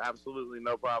things. Absolutely,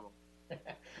 no problem.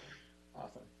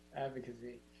 Awesome.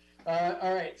 Advocacy.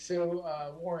 All right.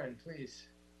 So, Warren, please.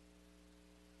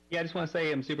 Yeah, I just want to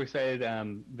say I'm super excited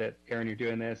that, Aaron, you're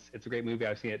doing this. It's a great movie.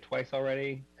 I've seen it twice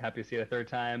already. Happy to see it a third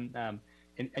time.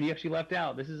 And you actually left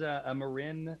out. This is a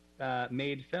Marin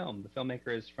made film. The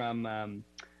filmmaker is from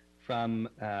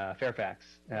Fairfax.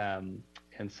 And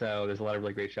so there's a lot of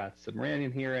really great shots of Marin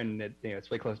in here, and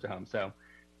it's really close to home. So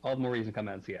all the more reason to come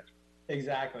out and see it.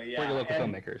 Exactly. Yeah. For the local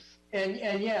filmmakers.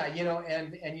 And yeah,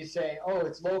 and you say, oh,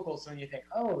 it's local, so you think,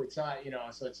 oh, it's not,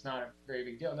 so it's not a very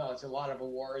big deal. No, it's a lot of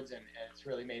awards, and it's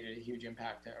really made a huge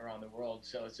impact around the world.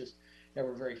 So it's just, yeah,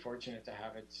 we're very fortunate to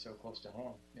have it so close to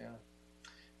home. Yeah.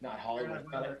 Not Hollywood,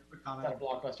 not a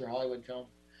blockbuster Hollywood film.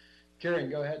 Kieran,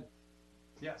 go ahead.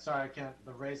 Yeah, sorry, I can't.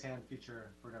 The raise hand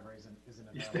feature, for whatever reason, isn't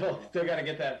You available. still got to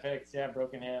get that fixed. Yeah,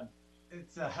 broken hand.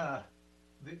 It's the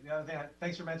other thing.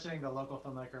 Thanks for mentioning the local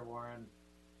filmmaker, Warren.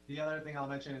 The other thing I'll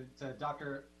mention, to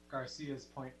Dr. Garcia's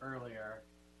point earlier,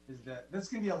 is that this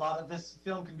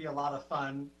film can be a lot of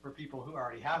fun for people who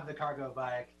already have the cargo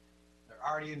bike. They're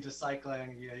already into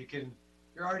cycling.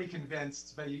 You're already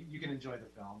convinced, but you can enjoy the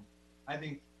film. I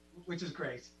think, which is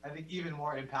great. I think even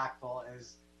more impactful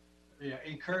is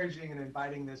encouraging and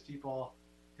inviting those people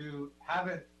who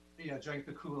haven't drank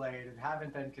the Kool-Aid and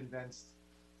haven't been convinced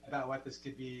about what this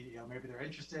could be. Maybe they're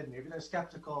interested, maybe they're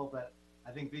skeptical, but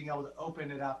I think being able to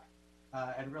open it up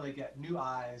and really get new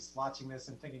eyes watching this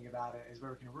and thinking about it is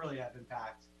where we can really have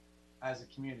impact as a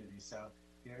community. So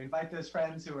invite those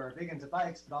friends who are big into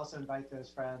bikes, but also invite those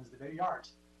friends that maybe aren't,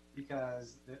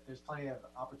 because there's plenty of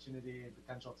opportunity and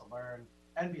potential to learn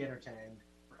and be entertained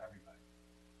for everybody.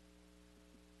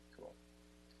 Cool.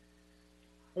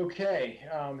 Okay,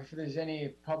 if there's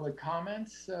any public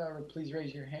comments, please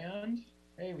raise your hand.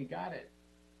 Hey, we got it.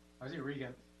 I see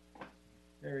Regan.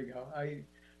 There we go.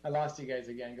 I lost you guys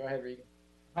again. Go ahead, Regan.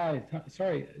 Hi,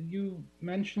 sorry. You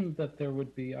mentioned that there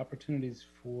would be opportunities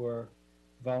for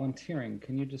volunteering.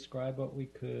 Can you describe what we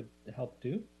could help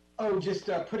do? Oh, just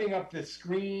putting up the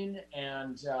screen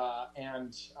and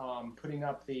putting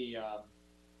up the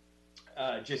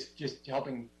just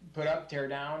helping put up, tear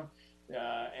down,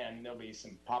 and there'll be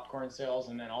some popcorn sales,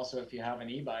 and then also if you have an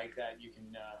e-bike that you can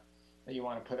that you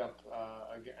want to put up,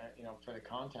 for the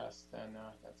contest, then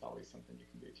that's always something you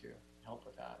can do to help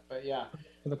with that. But yeah,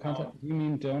 For the contest, do you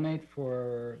mean donate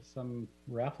for some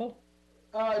raffle?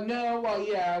 No, well,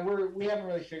 yeah, we haven't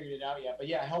really figured it out yet, but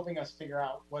yeah, helping us figure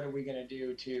out what are we going to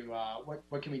do to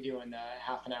what can we do in the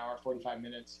half an hour, 45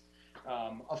 minutes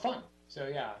of fun. So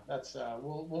yeah, that's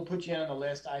we'll put you on the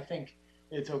list. I think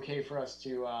it's okay for us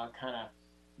to kind of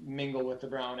mingle with the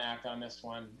Brown Act on this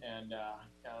one, and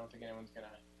I don't think anyone's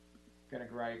gonna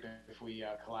gripe if we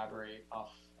collaborate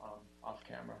off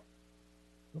camera.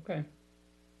 Okay.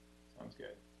 Sounds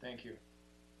good. Thank you.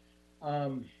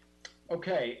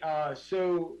 Okay,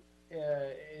 so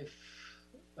if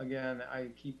again I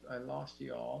lost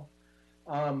you all,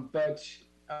 but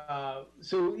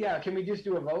so yeah, can we just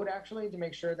do a vote actually to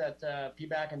make sure that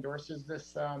PBAC endorses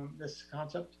this this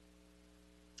concept?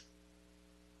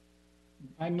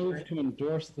 I move to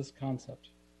endorse this concept.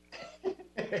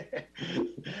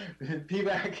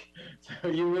 PBAC, so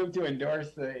you move to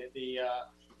endorse the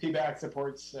PBAC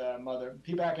supports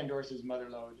PBAC endorses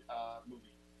Motherlode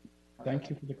movie.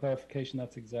 Thank you for the clarification.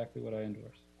 That's exactly what I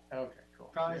endorse. Okay, cool.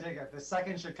 Probably take it. The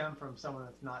second should come from someone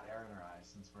that's not Aaron or I,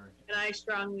 since we're. And I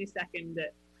strongly second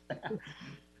it.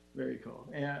 Very cool.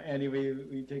 Yeah, Andy,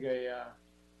 we take a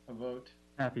vote.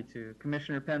 Happy to.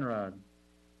 Commissioner Penrod,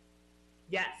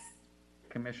 Yes.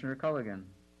 Commissioner Culligan,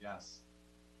 Yes.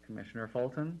 Commissioner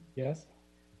Fulton, Yes?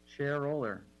 Chair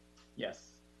Roller.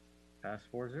 Yes. Pass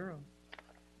 4-0.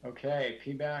 Okay,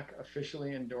 PBAC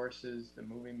officially endorses the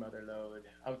movie Motherlode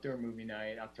outdoor movie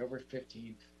night, October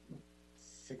 15th,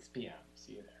 6 p.m.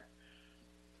 See you there.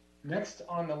 Next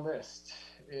on the list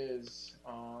is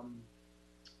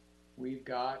we've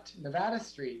got Nevada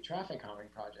Street traffic calming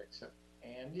project. So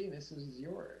Andy, this is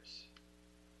yours.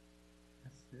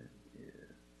 Yes, it is.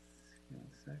 Give me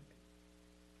a sec.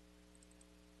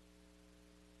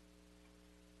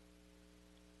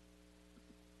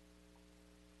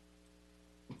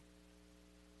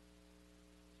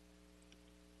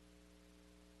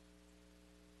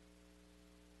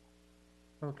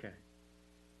 Okay.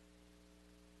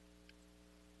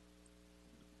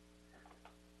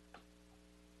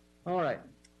 All right.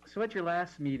 So at your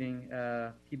last meeting,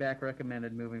 PBAC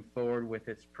recommended moving forward with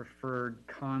its preferred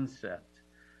concept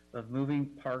of moving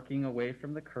parking away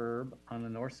from the curb on the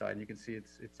north side. You can see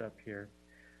it's up here.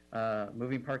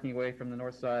 Moving parking away from the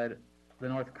north side, the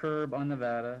north curb on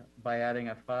Nevada by adding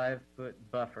a 5-foot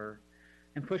buffer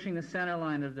and pushing the center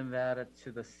line of Nevada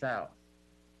to the south.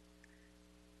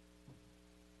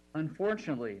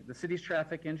 Unfortunately, the city's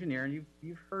traffic engineer, and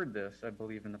you've heard this, I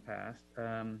believe, in the past,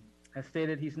 has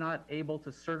stated he's not able to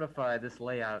certify this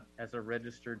layout as a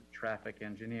registered traffic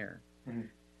engineer. Mm-hmm.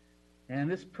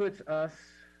 And this puts us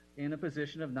in a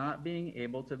position of not being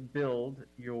able to build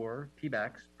your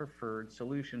PBAC's preferred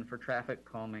solution for traffic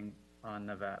calming on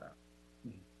Nevada.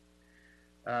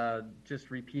 Just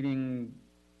repeating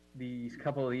these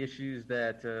couple of the issues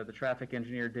that the traffic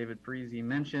engineer David Parisi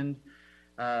mentioned.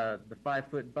 The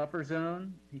 5-foot buffer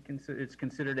zone, it's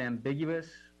considered ambiguous,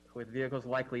 with vehicles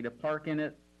likely to park in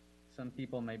it. Some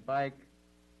people may bike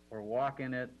or walk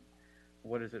in it.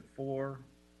 What is it for?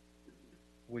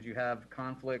 Would you have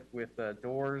conflict with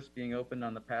doors being opened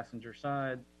on the passenger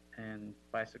side and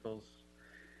bicycles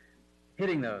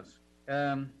hitting those?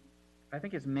 I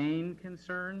think his main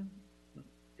concern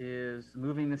is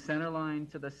moving the center line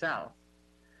to the south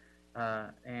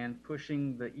and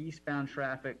pushing the eastbound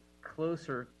traffic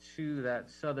closer to that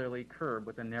southerly curb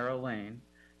with a narrow lane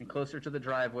and closer to the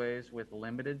driveways with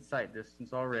limited sight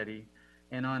distance already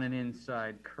and on an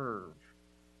inside curve.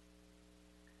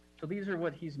 So these are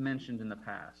what he's mentioned in the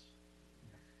past.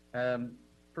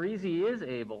 Parisi is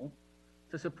able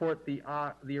to support the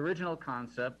original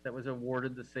concept that was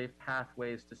awarded the Safe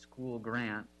Pathways to School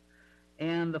grant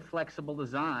and the flexible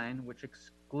design, which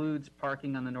excludes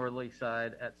parking on the northerly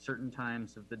side at certain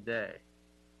times of the day.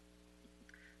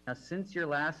 Now, since your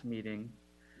last meeting,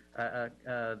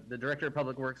 the Director of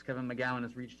Public Works, Kevin McGowan,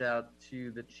 has reached out to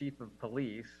the Chief of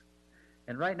Police.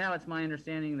 And right now, it's my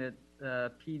understanding that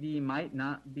PD might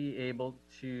not be able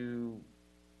to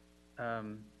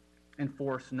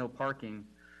enforce no parking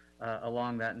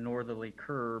along that northerly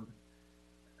curb,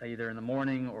 either in the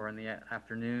morning or in the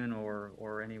afternoon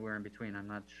or anywhere in between. I'm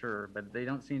not sure, but we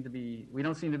don't seem to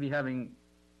be having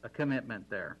a commitment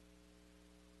there.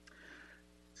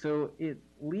 So it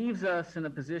leaves us in a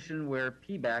position where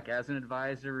PBAC, as an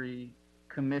advisory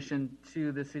commission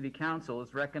to the City Council,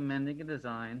 is recommending a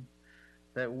design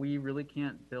that we really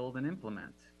can't build and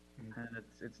implement. And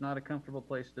it's not a comfortable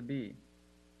place to be.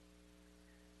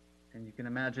 And you can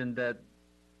imagine that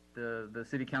the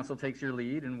City Council takes your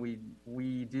lead, and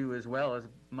we do as well as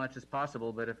much as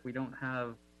possible, but if we don't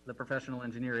have the professional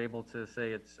engineer able to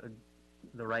say it's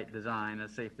the right design, a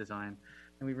safe design,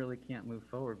 then we really can't move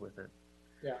forward with it.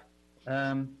 Yeah.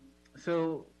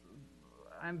 So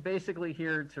I'm basically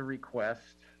here to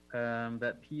request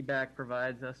that PBAC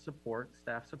provides us support,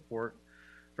 staff support,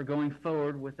 for going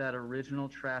forward with that original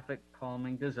traffic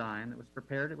calming design that was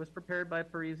prepared. It was prepared by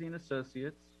Parisi and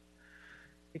Associates.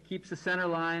 It keeps the center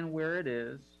line where it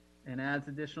is and adds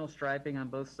additional striping on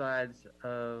both sides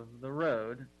of the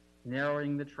road,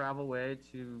 narrowing the travelway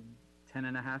to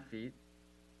 10.5 feet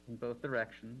in both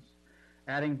directions,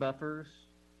 adding buffers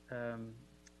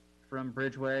from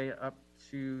Bridgeway up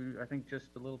to, I think, just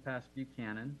a little past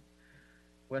Buchanan,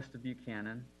 west of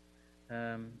Buchanan,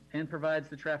 and provides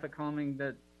the traffic calming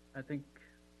that I think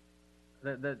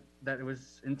that it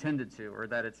was intended to, or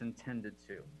that it's intended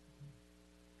to.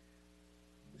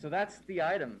 So that's the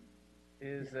item,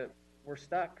 is that we're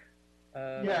stuck.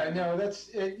 Yeah, no,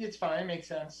 it's fine, makes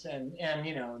sense, and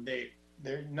you know,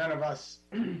 none of us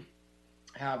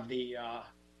have the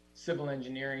civil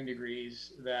engineering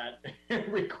degrees that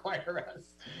require us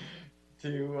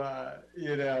to,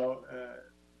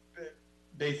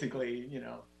 basically,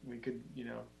 we could,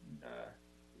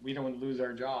 we don't lose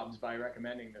our jobs by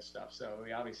recommending this stuff. So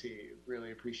we obviously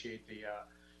really appreciate the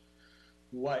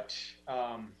what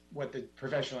the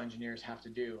professional engineers have to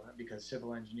do, because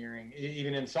civil engineering,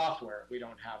 even in software, we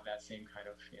don't have that same kind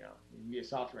of, you can be a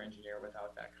software engineer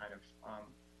without that kind of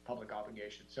public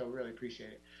obligation. So really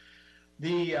appreciate it.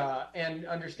 And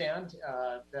understand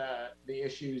the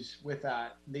issues with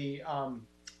that.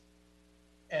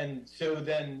 And so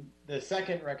then the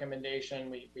second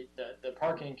recommendation, the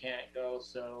parking can't go,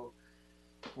 so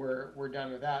we're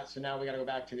done with that. So now we got to go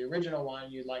back to the original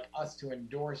one. You'd like us to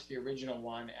endorse the original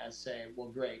one as say, well,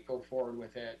 great, go forward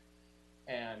with it,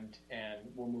 and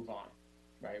we'll move on,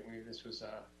 right? This was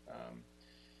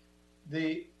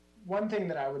the one thing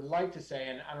that I would like to say,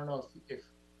 and I don't know if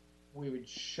we would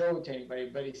show it to anybody,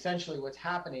 but essentially what's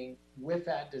happening with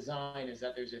that design is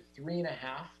that there's a 3.5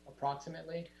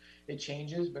 approximately. It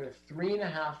changes, but a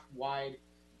 3.5 wide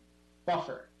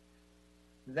buffer.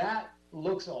 That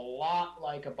looks a lot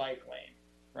like a bike lane,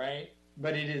 right?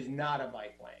 But it is not a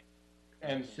bike lane.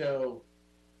 And so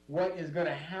what is going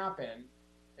to happen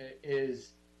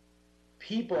is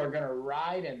people are going to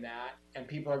ride in that, and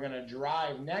people are going to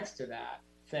drive next to that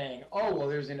saying, oh, well,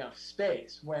 there's enough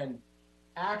space, when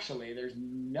actually there's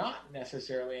not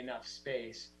necessarily enough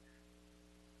space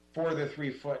for the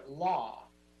 3-foot law.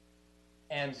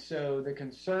 And so the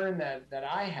concern that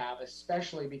I have,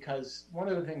 especially because one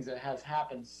of the things that has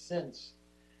happened since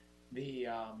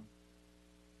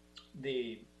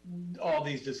all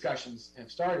these discussions have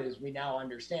started is we now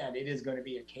understand it is going to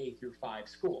be a K-5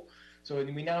 school. So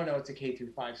we now know it's a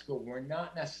K-5 school. We're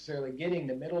not necessarily getting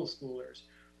the middle schoolers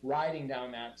riding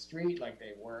down that street like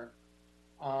they were.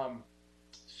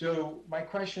 So my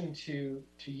question to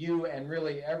you and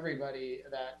really everybody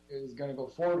that is going to go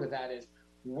forward with that is,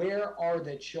 where are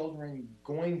the children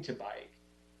going to bike?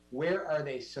 Where are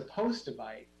they supposed to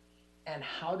bike? And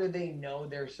how do they know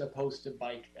they're supposed to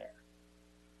bike there?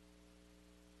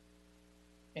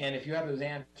 And if you have those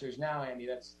answers now, Andy,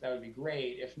 that would be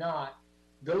great. If not,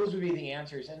 those would be the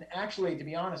answers. And actually, to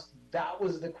be honest, that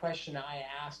was the question I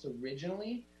asked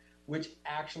originally, which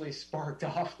actually sparked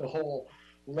off the whole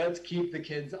let's keep the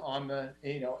kids on the,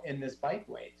 in this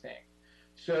bikeway thing.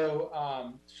 So,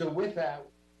 so with that,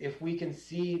 if we can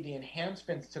see the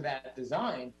enhancements to that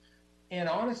design, and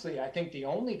honestly, I think the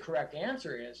only correct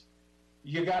answer is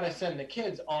you got to send the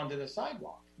kids onto the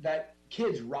sidewalk. That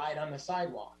kids ride on the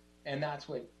sidewalk, and that's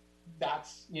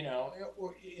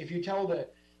if you tell the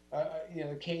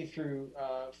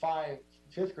K-5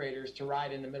 fifth graders to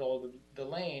ride in the middle of the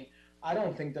lane, I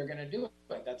don't think they're going to do it.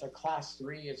 But that's a class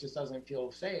 3. It just doesn't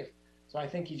feel safe. So I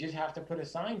think you just have to put a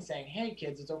sign saying, "Hey,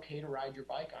 kids, it's okay to ride your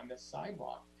bike on this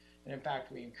sidewalk." And in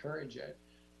fact, we encourage it.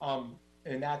 And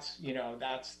that's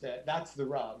the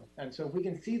rub. And so if we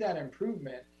can see that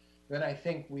improvement, then I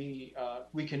think we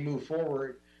can move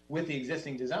forward with the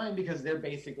existing design, because they're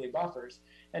basically buffers.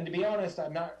 And to be honest,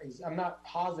 I'm not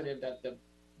positive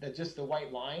that just the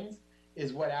white lines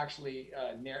is what actually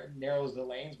narrows the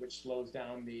lanes, which slows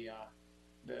down the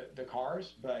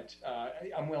cars. But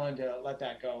I'm willing to let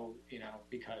that go,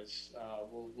 because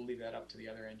we'll leave that up to the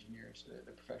other engineers,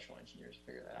 the professional engineers, to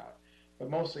figure that out. But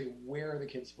mostly, where are the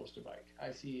kids supposed to bike?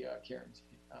 I see Karen's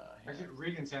hand. Actually,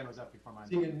 Regan's hand was up before mine.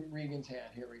 See Regan's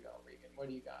hand. Here we go, Regan. What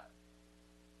do you got?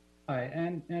 Hi,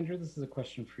 and Andrew, this is a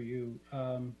question for you.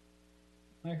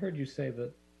 I heard you say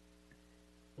that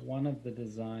one of the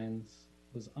designs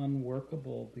was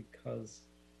unworkable because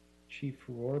Chief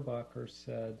Rohrbacher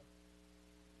said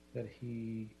that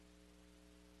he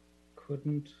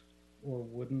couldn't or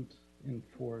wouldn't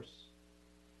enforce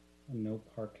a no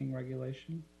parking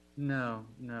regulation? No,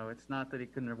 it's not that he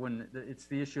couldn't or wouldn't. It's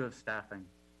the issue of staffing.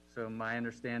 So my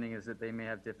understanding is that they may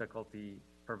have difficulty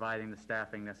providing the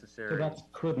staffing necessary. So that's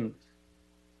couldn't.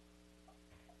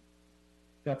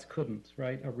 That's couldn't,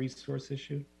 right? A resource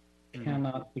issue? Mhm.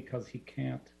 Cannot because he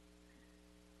can't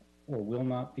or will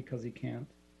not because he can't.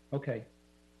 Okay,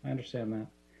 I understand that.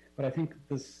 But I think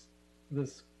this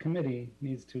committee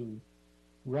needs to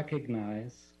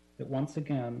recognize that once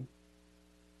again,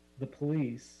 the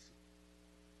police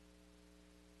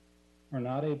are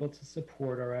not able to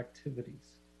support our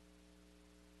activities.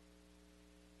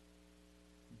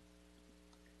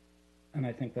 And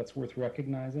I think that's worth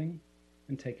recognizing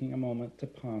and taking a moment to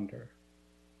ponder.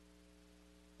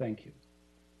 Thank you.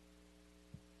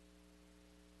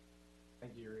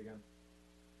 Thank you, Regan.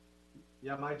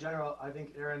 Yeah, I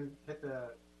think Aaron hit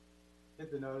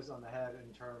the nose on the head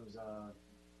in terms of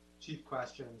chief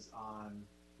questions on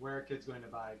where are kids going to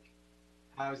bike,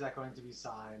 how is that going to be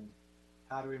signed,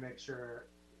 how do we make sure,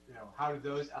 how do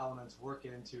those elements work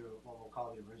into what we'll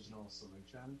call the original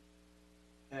solution?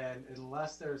 And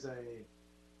unless there's a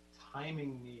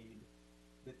timing need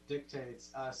that dictates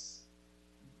us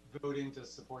voting to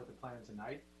support the plan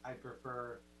tonight, I'd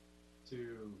prefer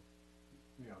to,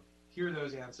 hear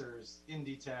those answers in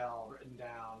detail, written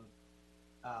down,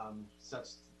 such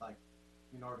like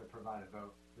in order to provide a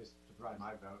vote, just to provide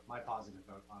my positive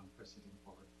vote on proceeding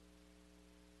forward.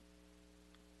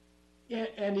 Yeah,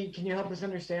 Andy, can you help us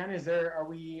understand? Are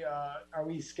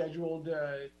we scheduled?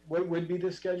 What would be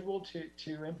the schedule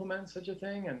to implement such a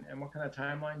thing, and what kind of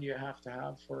timeline do you have to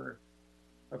have for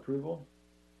approval?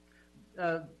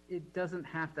 It doesn't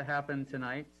have to happen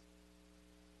tonight.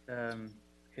 The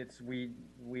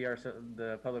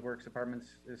Public Works Department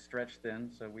is stretched thin,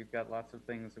 so we've got lots of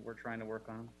things that we're trying to work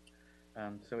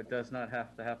on. So it does not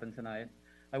have to happen tonight.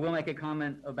 I will make a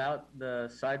comment about the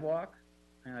sidewalk,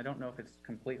 and I don't know if it's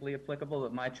completely applicable,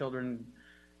 but my children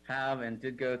have and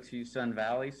did go to Sun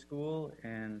Valley School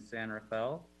in San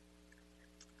Rafael.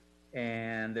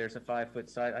 And there's a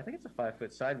 5-foot I think it's a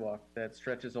 5-foot sidewalk that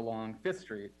stretches along 5th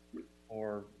Street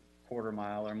or quarter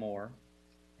mile or more.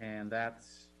 And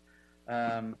that's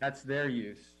their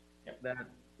use. Yep. That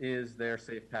is their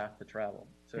safe path to travel.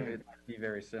 So it'd be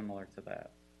very similar to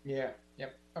that. Yeah.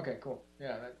 Yep. Okay, cool.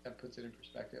 Yeah, that puts it in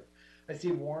perspective. I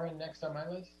see Warren next on my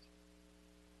list.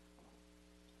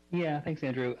 Yeah, thanks,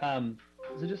 Andrew.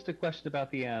 So just a question about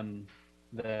the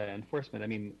enforcement. I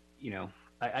mean,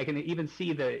 I can even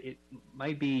see that it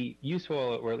might be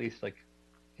useful or at least like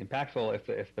impactful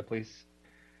if the police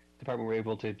department were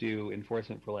able to do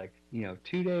enforcement for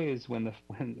 2 days when the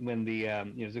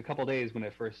there's a couple days when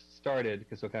it first started,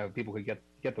 because so kind of people could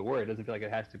get the word. It doesn't feel like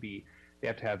it has to be, they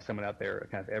have to have someone out there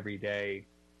kind of every day,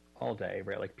 all day,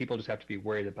 right? Like people just have to be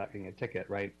worried about getting a ticket,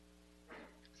 right?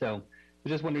 So I'm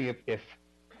just wondering if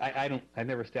I've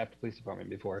never staffed a police department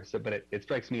before, but it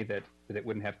strikes me that it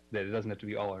doesn't have to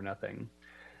be all or nothing.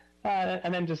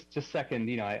 And then just second,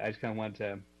 I just kind of want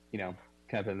to, kind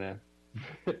of in the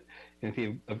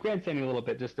theme of grandstanding a little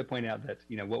bit, just to point out that,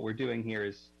 what we're doing here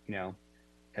is,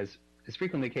 as is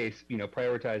frequently the case,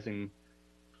 prioritizing,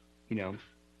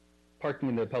 parking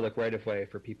in the public right of way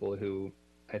for people who,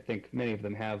 I think many of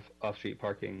them have off-street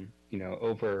parking,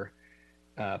 over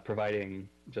providing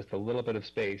just a little bit of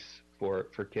space for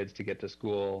kids to get to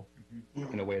school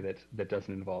in a way that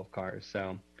doesn't involve cars.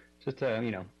 So just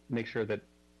to, make sure that,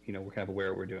 we're kind of aware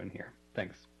of what we're doing here.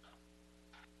 Thanks.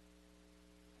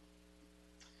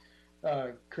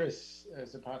 Chris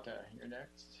Zapata, you're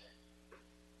next.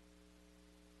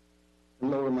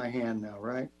 Lower my hand now,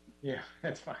 right? Yeah,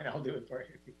 that's fine. I'll do it for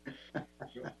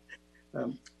you.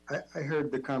 I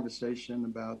heard the conversation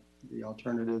about the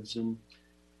alternatives and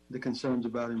the concerns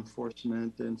about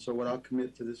enforcement. And so what I'll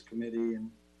commit to this committee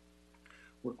and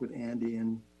work with Andy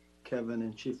and Kevin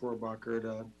and Chief Rohrbacher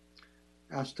to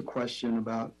ask the question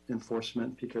about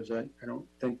enforcement, because I don't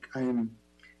think I am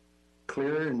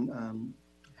clear and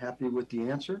happy with the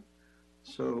answer.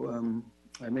 So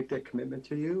I make that commitment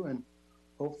to you, and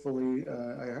hopefully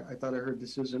I thought I heard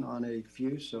this isn't on a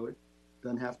fuse, so it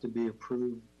doesn't have to be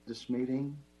approved this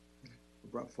meeting.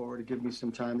 Brought forward to give me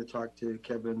some time to talk to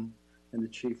Kevin and the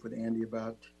chief with Andy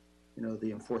about,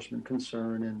 the enforcement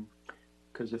concern, and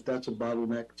because if that's a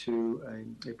bottleneck to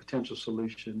a potential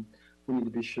solution, we need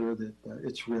to be sure that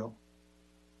it's real.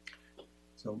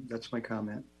 So that's my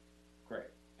comment. Great,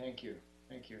 thank you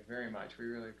very much. We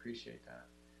really appreciate that.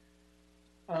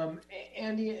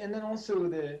 Andy, and then also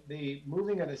the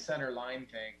moving of the center line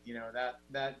thing,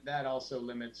 that also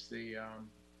limits the.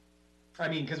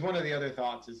 Because one of the other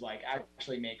thoughts is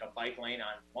actually make a bike lane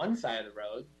on one side of the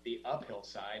road, the uphill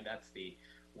side, that's the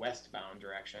westbound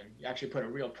direction. You actually put a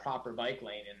real proper bike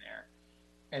lane in there,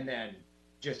 and then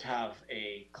just have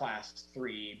a class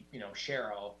 3,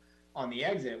 Sharrow on the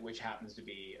exit, which happens to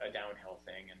be a downhill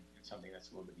thing and something that's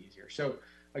a little bit easier. So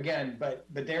again, but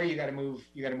there you got to move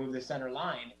the center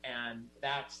line, and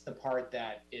that's the part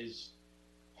that is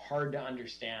hard to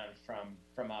understand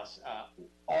from us.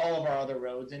 All of our other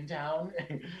roads in town,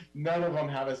 none of them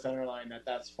have a center line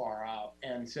that's far out,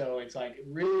 and so it's like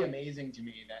really amazing to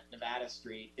me that Nevada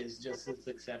Street is just this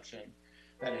exception,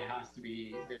 that it has to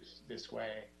be this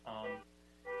way,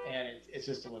 and it's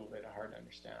just a little bit hard to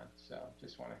understand. So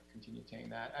just want to continue saying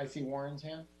that. I see Warren's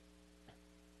hand.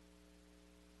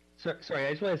 Sorry, I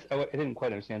just realized I didn't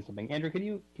quite understand something. Andrew, can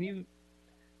you?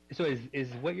 So is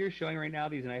what you're showing right now,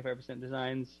 these 95%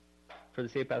 designs for the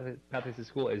Safe Pathways to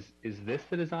School, is this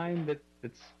the design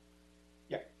that's?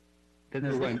 Yeah. That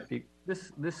we're going to be...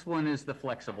 This one is the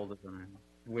flexible design,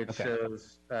 which Okay.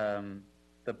 shows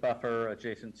the buffer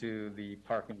adjacent to the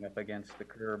parking up against the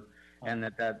curb, and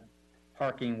that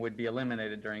parking would be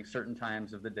eliminated during certain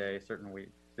times of the day, certain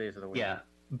days of the week. Yeah,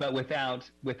 but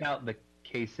without the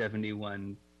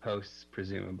K71 posts,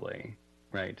 presumably,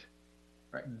 right?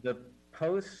 Right. The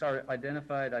posts are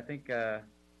identified, I think,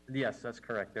 yes, that's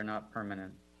correct. They're not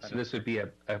permanent. So this would be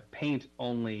a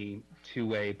paint-only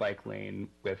two-way bike lane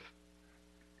with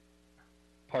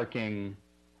parking,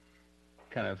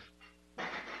 kind of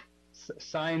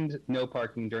signed no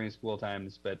parking during school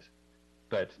times, but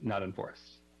not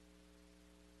enforced.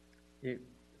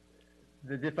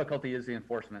 The difficulty is the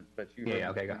enforcement, but you Yeah,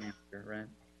 okay, got it. answer, right?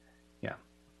 Yeah.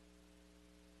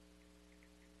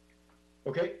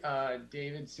 Okay,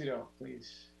 David Sido,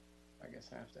 please. I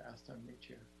guess I have to ask to unmute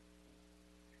you.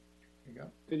 There you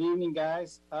go. Good evening,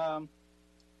 guys. I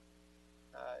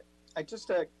just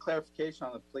a clarification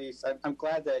on the police. I'm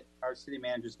glad that our city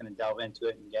manager is going to delve into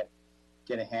it and get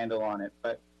a handle on it.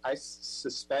 But I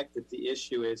suspect that the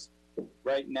issue is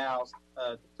right now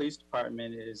the police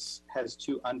department has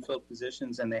 2 unfilled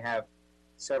positions, and they have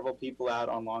several people out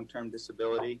on long-term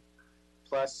disability.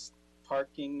 Plus,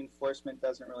 parking enforcement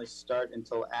doesn't really start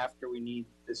until after we need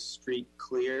the street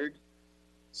cleared.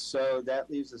 So that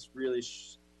leaves us really,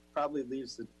 probably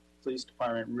leaves the police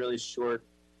department really short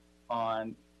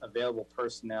on available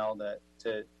personnel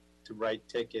to write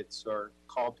tickets or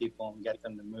call people and get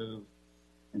them to move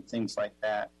and things like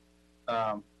that.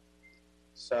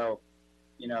 So,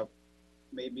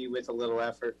 maybe with a little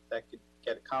effort that could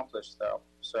get accomplished though.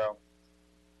 So,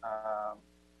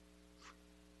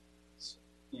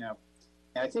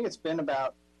 and I think it's been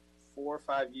about 4 or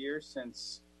 5 years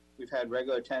since we've had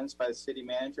regular attendance by the city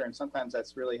manager, and sometimes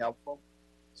that's really helpful.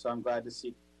 So I'm glad to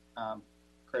see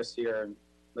Chris here and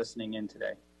listening in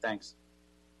today. Thanks.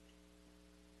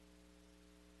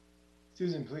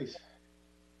 Susan, please.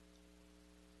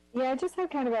 Yeah, I just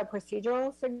had kind of a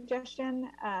procedural suggestion,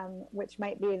 which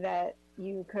might be that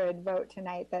you could vote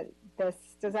tonight that this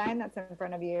design that's in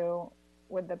front of you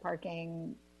with the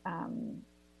parking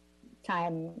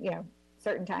time,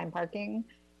 certain time parking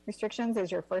restrictions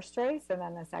is your first choice, and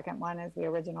then the second one is the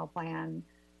original plan.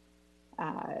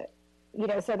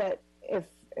 So that if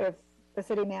the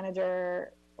city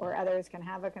manager or others can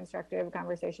have a constructive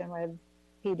conversation with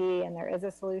PD and there is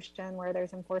a solution where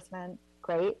there's enforcement,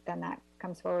 great, then that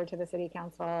comes forward to the city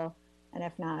council. And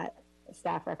if not,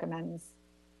 staff recommends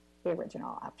the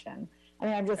original option. I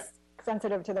mean, I'm just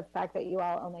sensitive to the fact that you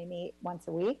all only meet once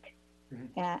a week.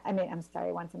 And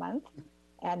once a month.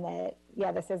 And that,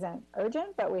 this isn't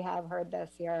urgent, but we have heard this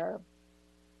here,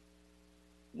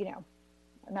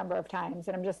 a number of times.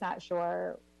 And I'm just not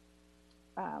sure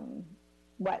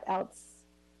what else,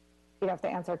 if the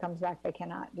answer comes back, they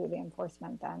cannot do the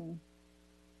enforcement, then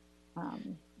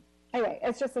anyway,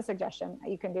 it's just a suggestion.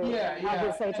 You can do,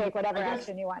 obviously take whatever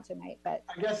action you want tonight, but.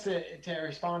 I guess to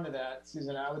respond to that,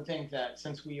 Susan, I would think that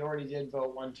since we already did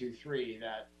vote 1, 2, 3,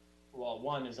 that,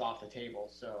 1 is off the table,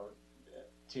 so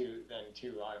 2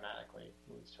 automatically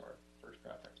moves to our first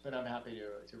preference. But I'm happy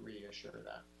to reassure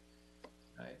that.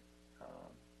 Right.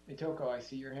 Itoko, I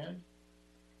see your hand.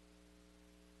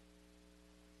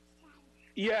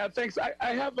 Yeah, thanks.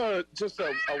 I have just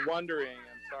a wondering.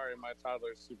 I'm sorry, my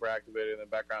toddler's super activated in the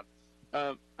background.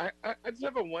 I just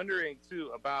have a wondering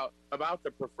too about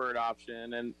the preferred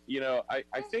option, and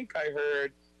I think I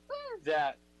heard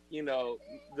that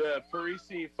the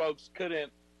Parisi folks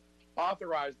couldn't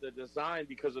authorize the design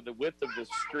because of the width of the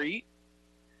street,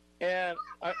 and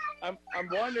I'm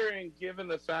wondering, given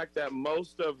the fact that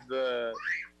most of the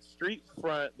street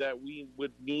front that we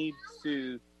would need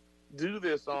to do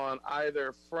this on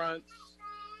either fronts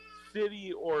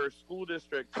city or school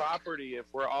district property, if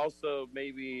we're also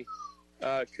maybe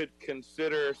could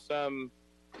consider some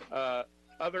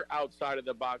other outside of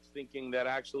the box thinking that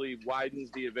actually widens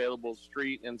the available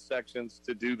street in sections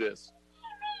to do this.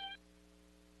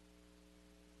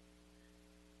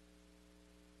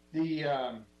 The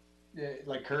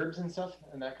like curbs and stuff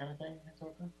and that kind of thing.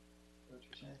 what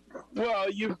you're saying? Well,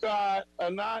 you've got a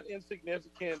not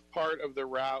insignificant part of the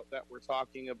route that we're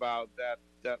talking about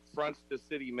that fronts the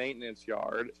city maintenance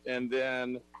yard, and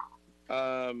then,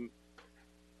 and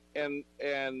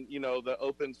you know, the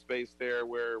open space there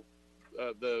where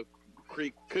the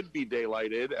creek could be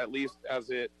daylighted, at least as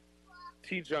it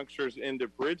T-junctures into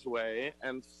Bridgeway.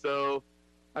 And so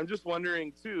I'm just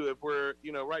wondering too, if we're,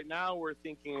 you know, right now we're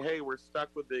thinking, hey, we're stuck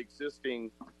with the existing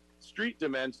street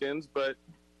dimensions, but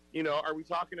you know, are we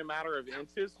talking a matter of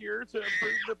inches here to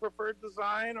approve the preferred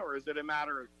design, or is it a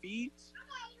matter of feet?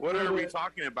 What are we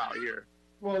talking about here?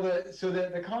 Well,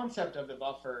 the concept of the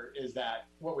buffer is that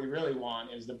what we really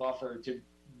want is the buffer to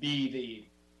be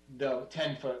the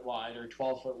 10-foot wide or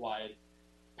 12-foot wide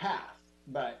path,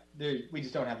 but we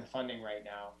just don't have the funding right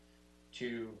now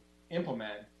to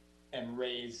implement and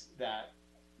raise that,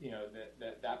 you know,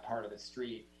 that part of the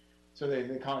street. So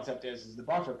the concept is the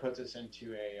buffer puts us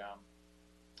into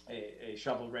a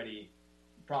shovel-ready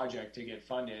project to get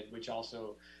funded, which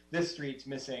also this street's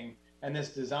missing, and this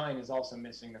design is also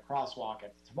missing the crosswalk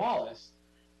at the Tamales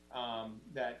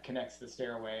that connects the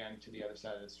stairway and to the other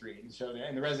side of the street. And so,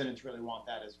 and the residents really want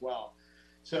that as well.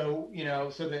 So, you know,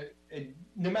 so that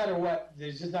no matter what,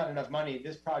 there's just not enough money.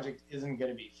 This project isn't going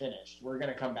to be finished. We're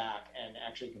going to come back and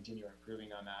actually continue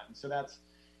improving on that. And so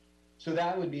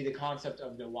that would be the concept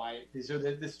of the wide. So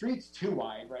the street's too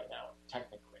wide right now,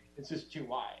 technically. It's just too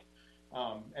wide.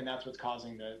 And that's what's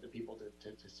causing the people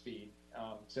to speed.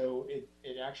 So it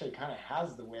actually kind of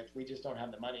has the width. We just don't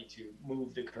have the money to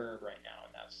move the curb right now,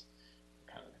 and that's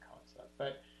kind of the concept.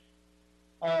 But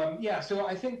yeah, so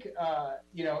I think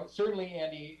you know, certainly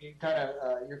Andy,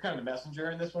 you're kind of the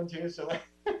messenger in this one too. So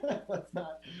let's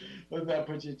not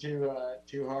put you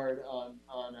too hard on.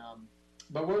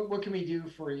 But what can we do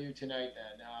for you tonight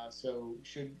then? So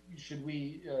should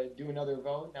we do another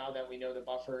vote now that we know the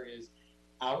buffer is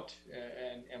out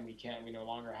and we no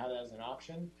longer have that as an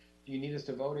option? Do you need us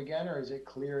to vote again, or is it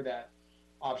clear that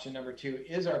option number 2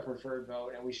 is our preferred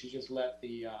vote, and we should just let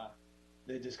the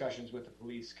discussions with the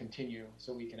police continue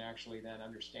so we can actually then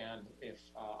understand if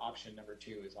option number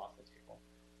 2 is off the table,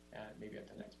 and maybe at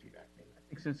the next PBAC meeting? I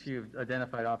think since you've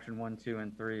identified option 1, 2,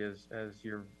 and 3 as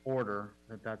your order,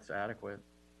 that's adequate.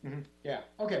 Mm-hmm. Yeah.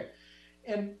 Okay.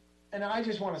 And I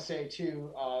just want to say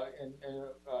too,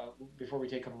 before we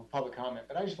take a public comment,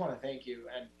 but I just want to thank you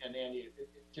and Andy,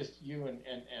 just you and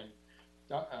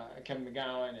Kevin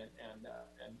McGowan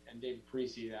and David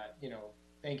Parisi, that, you know,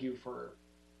 thank you for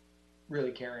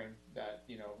really caring that,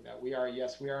 you know, that we are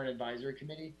an advisory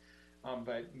committee,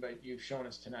 but you've shown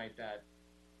us tonight that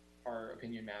our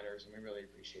opinion matters, and we really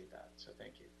appreciate that. So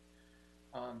thank you.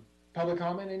 Public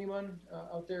comment, anyone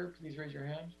out there? Please raise your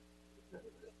hand.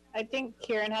 I think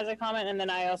Kieran has a comment, and then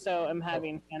I also am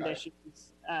having hand issues.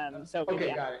 So okay,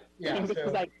 yeah. got it. Yeah.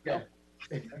 So, yeah.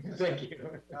 Thank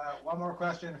you. One more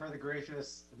question for the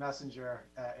gracious messenger,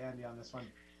 Andy, on this one.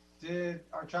 Did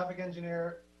our traffic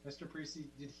engineer, Mr. Parisi,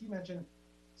 did he mention,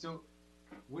 so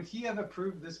would he have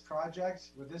approved this project?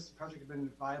 Would this project have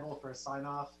been viable for a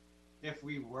sign-off if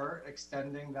we were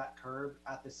extending that curb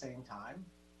at the same time?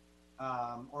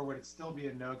 Or would it still be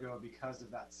a no-go because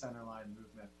of that center line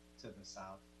movement to the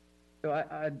south? So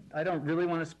I don't really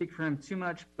want to speak for him too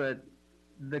much, but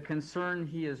the concern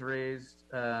he has raised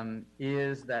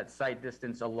is that sight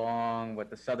distance along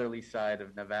the southerly side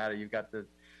of Nevada. You've got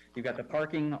the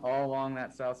parking all along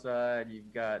that south side.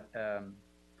 You've got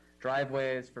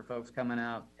driveways for folks coming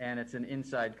out, and it's an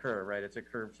inside curve, right? It's a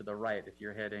curve to the right if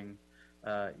you're heading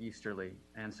easterly,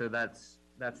 and so that's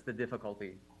the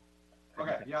difficulty.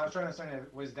 Okay, yeah, I was trying to understand,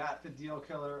 was that the deal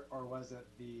killer, or was it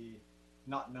the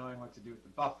not knowing what to do with the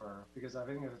buffer? Because I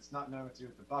think if it's not knowing what to do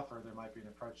with the buffer, there might be an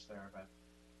approach there, but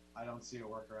I don't see a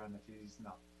workaround if he's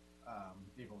not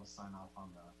able to sign off on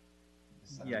the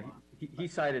yeah, he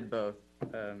cited both.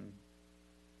 So.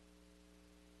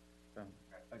 Okay,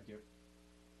 thank you.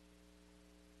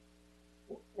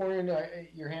 Warren,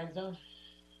 your hands down?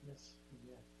 Yes.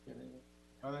 Yeah.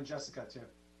 Oh, then Jessica too.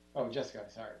 Oh, Jessica,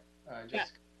 sorry.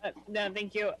 Jessica. Yeah. No,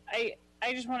 thank you.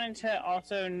 I just wanted to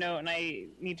also note, and I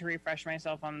need to refresh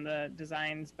myself on the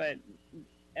designs, but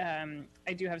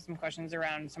I do have some questions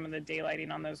around some of the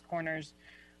daylighting on those corners.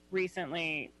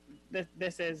 Recently,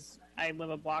 I live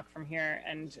a block from here,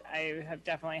 and I have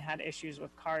definitely had issues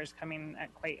with cars coming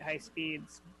at quite high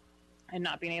speeds and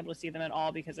not being able to see them at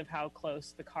all because of how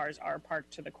close the cars are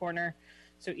parked to the corner.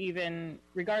 So even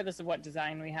regardless of what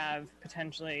design we have,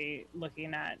 potentially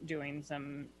looking at doing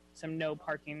some no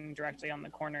parking directly on the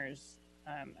corners.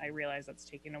 I realize that's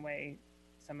taking away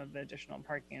some of the additional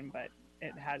parking, but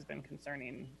it has been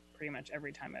concerning pretty much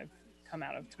every time I've come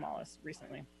out of Tamales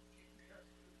recently.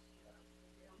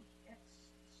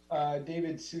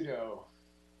 David Sudo.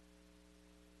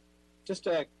 Just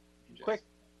a quick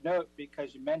note,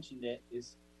 because you mentioned it,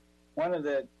 is one of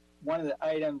the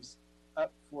items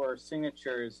up for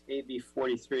signatures, AB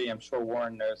 43. I'm sure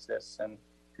Warren knows this, and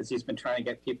because he's been trying to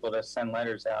get people to send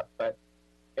letters out, but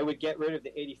it would get rid of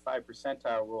the 85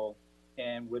 percentile rule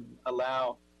and would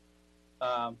allow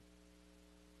the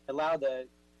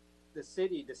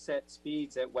city to set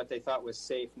speeds at what they thought was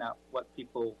safe, not what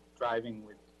people driving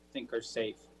would think are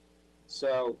safe.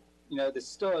 So, you know, there's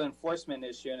still an enforcement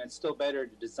issue, and it's still better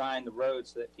to design the road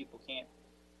so that people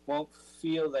won't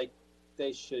feel like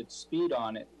they should speed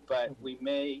on it. But we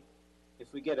may,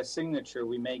 if we get a signature,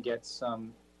 we may get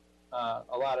some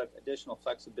a lot of additional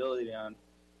flexibility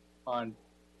on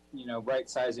you know, right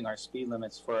sizing our speed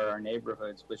limits for our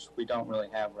neighborhoods, which we don't really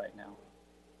have right now.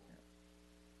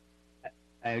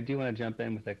 I do want to jump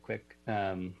in with a quick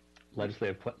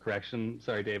legislative correction.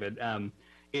 Sorry, David.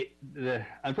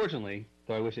 Unfortunately,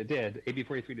 though I wish it did, AB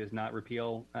 43 does not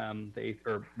repeal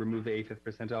or remove the 85th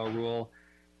percentile rule.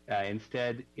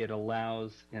 Instead, it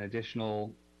allows an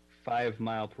additional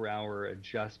 5-mile-per-hour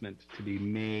adjustment to be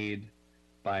made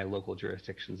by local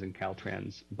jurisdictions and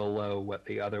Caltrans below what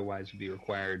they otherwise would be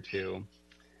required to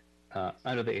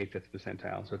under the 85th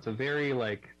percentile. So it's a very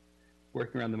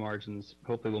working around the margins.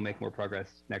 Hopefully, we'll make more progress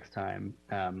next time.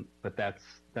 But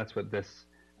that's what this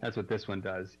one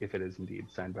does if it is indeed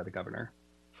signed by the governor.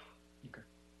 Okay.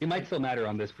 It might still matter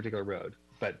on this particular road,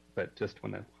 but just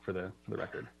want to for the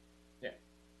record. Yeah.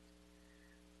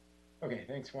 Okay.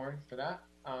 Thanks, Warren, for that.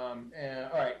 All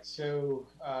right. So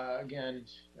again,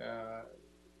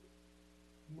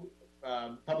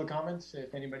 public comments.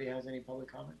 If anybody has any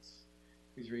public comments,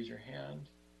 please raise your hand.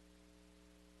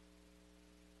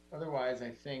 Otherwise, I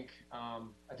think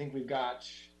we've got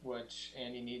what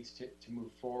Andy needs to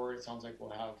move forward. It sounds like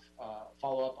we'll have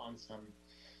follow up on some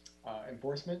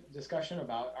enforcement discussion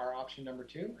about our option number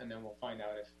 2, and then we'll find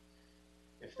out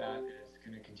if that is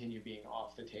going to continue being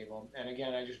off the table. And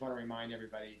again, I just want to remind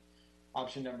everybody,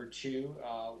 option number 2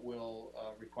 will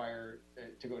require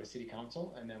to go to City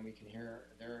Council, and then we can hear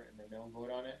there, and then they'll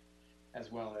vote on it,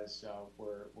 as well as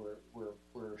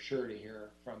we're sure to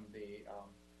hear from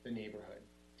the neighborhood.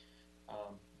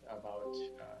 About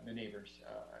the neighbors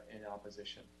in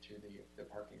opposition to the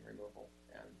parking removal,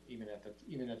 and even at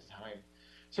the time,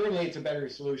 certainly it's a better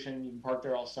solution. You can park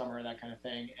there all summer, that kind of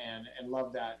thing, and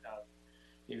love that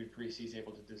David Parisi is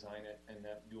able to design it and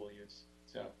that dual use.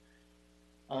 So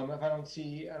if I don't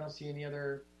see any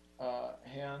other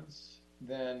hands,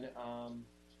 then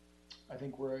I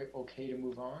think we're okay to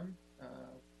move on.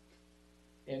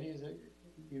 Andy,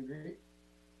 you agree?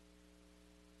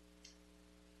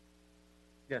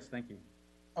 Yes, thank you.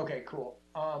 Okay, cool.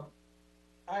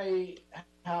 I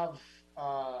have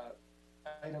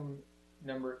item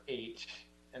number 8,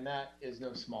 and that is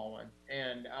no small one.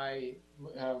 And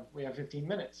we have 15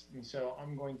 minutes, and so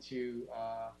I'm going to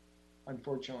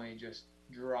unfortunately just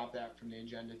drop that from the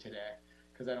agenda today,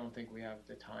 because I don't think we have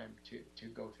the time to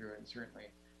go through it. And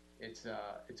certainly, it's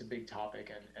a big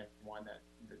topic and one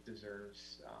that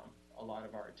deserves a lot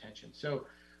of our attention. So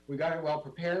we got it well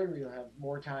prepared. We'll have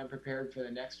more time prepared for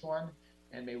the next one,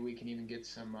 and maybe we can even get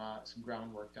some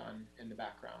groundwork done in the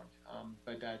background.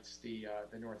 But that's the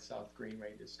north-south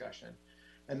greenway discussion,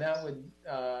 and that would.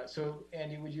 So,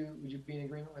 Andy, would you be in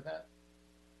agreement with that?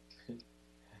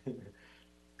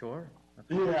 Sure.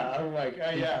 Yeah, I'm like,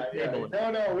 yeah.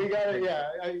 No, we got it.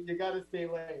 Yeah, you got to stay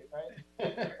late,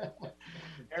 right?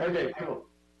 Okay, cool.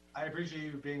 I appreciate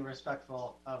you being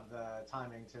respectful of the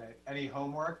timing today. Any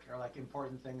homework or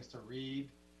important things to read?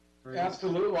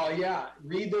 Absolutely. Well, yeah,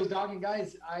 read those documents,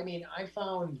 guys. I mean, I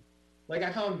found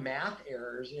math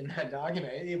errors in that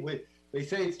document. They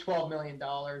say it's $12 million,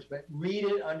 but read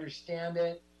it, understand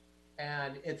it,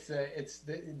 and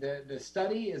the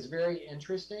study is very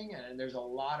interesting, and there's a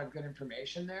lot of good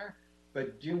information there.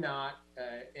 But do not,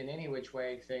 in any which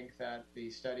way, think that the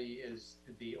study is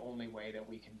the only way that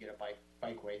we can get a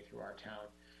bikeway through our town.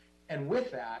 And with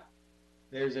that,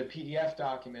 there's a PDF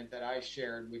document that I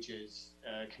shared, which is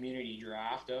a community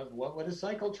draft of what would a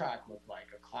cycle track look like,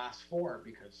 a class 4,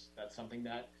 because that's something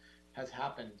that has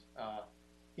happened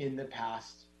in the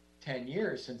past 10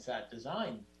 years since that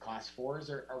design. Class 4s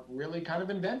are really kind of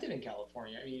invented in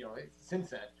California. I mean,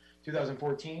 since then,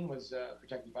 2014 was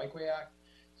Protected Bikeway Act.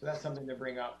 So that's something to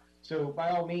bring up. So by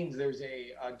all means, there's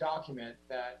a document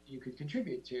that you could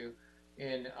contribute to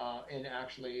in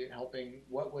actually helping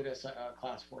what would a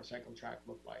class 4 cycle track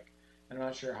look like. And I'm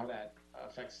not sure how that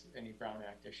affects any Brown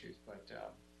Act issues, but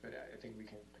I think we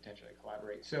can potentially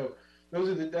collaborate. So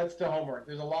that's the homework.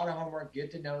 There's a lot of homework.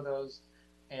 Get to know those,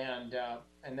 and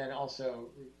then also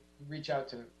reach out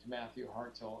to Matthew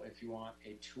Hartzell if you want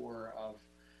a tour of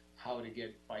how to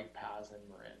get bike paths in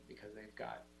Marin, because they've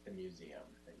got the museum.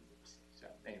 So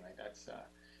anyway, that's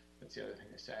the other thing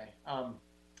to say.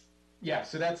 Yeah,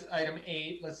 so that's item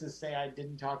 8. Let's just say I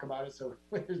didn't talk about it, so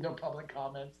there's no public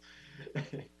comments.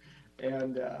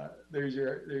 And there's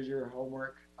your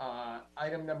homework.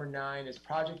 Item number 9 is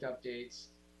project updates.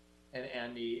 And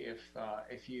Andy,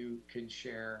 if you could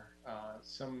share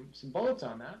some bullets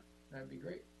on that, that'd be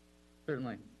great.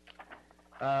 Certainly.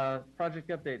 Project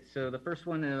updates. So the first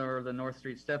one are the North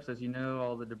Street steps. As you know,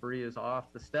 all the debris is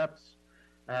off the steps.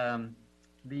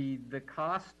 The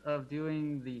cost of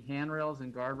doing the handrails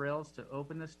and guardrails to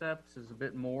open the steps is a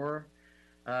bit more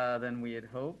than we had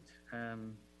hoped.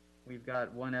 We've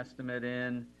got one estimate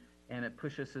in, and it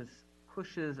pushes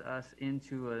us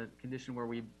into a condition where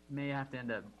we may have to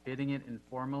end up bidding it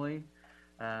informally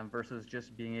versus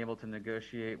just being able to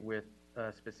negotiate with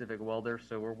a specific welder.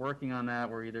 So we're working on that.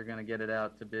 We're either going to get it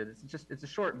out to bid. It's a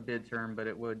short bid term, but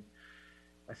it would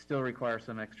still require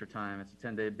some extra time. It's a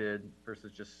 10-day bid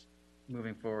versus just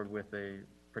moving forward with a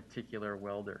particular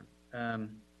welder.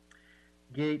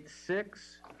 Gate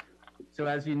 6. So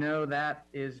as you know, that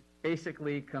is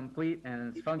basically complete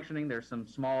and it's functioning. There's some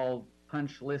small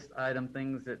punch list item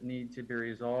things that need to be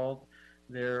resolved.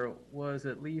 There was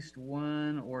at least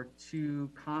 1 or 2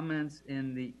 comments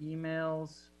in the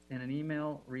emails, in an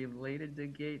email related to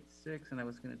Gate 6, and I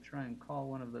was going to try and call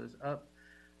one of those up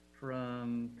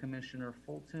from Commissioner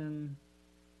Fulton.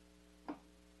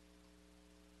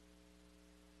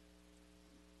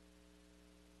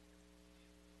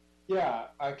 Yeah,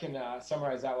 I can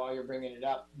summarize that while you're bringing it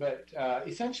up. But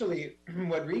essentially,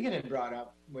 what Regan had brought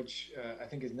up, which I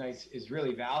think is nice, is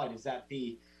really valid, is that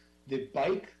the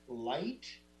bike light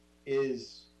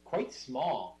is quite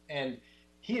small. And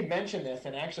he had mentioned this,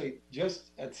 and actually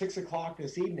just at 6 o'clock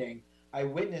this evening, I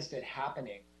witnessed it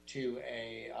happening to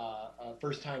a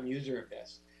first-time user of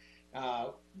this.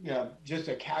 Just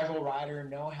a casual rider,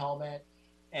 no helmet,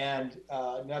 and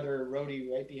another roadie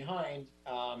right behind.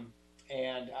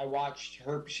 And I watched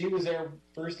her. She was there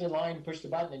first in line, pushed the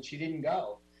button, and she didn't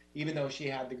go, even though she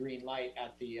had the green light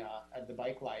at the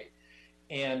bike light.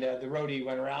 And the roadie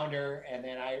went around her, and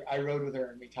then I rode with her,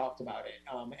 and we talked about it.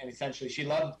 And essentially, she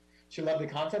loved the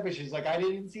concept, but she's like, I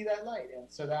didn't see that light. And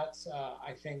so that's,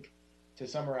 I think, to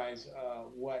summarize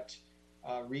what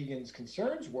Regan's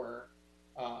concerns were.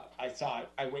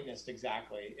 I witnessed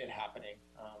exactly it happening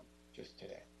just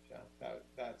today. So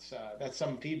that's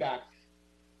some feedback.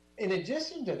 In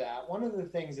addition to that, one of the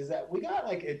things is that we got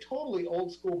like a totally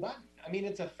old school button. I mean,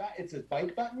 it's a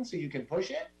bike button, so you can push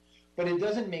it, but it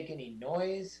doesn't make any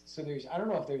noise. So I don't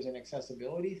know if there's an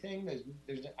accessibility thing.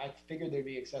 I figured there'd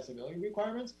be accessibility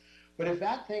requirements, but if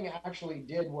that thing actually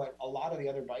did what a lot of the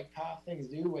other bike path things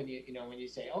do, when you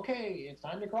say, okay, it's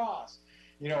time to cross,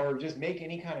 or just make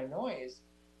any kind of noise,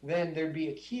 then there'd be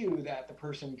a cue that the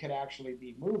person could actually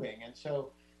be moving. And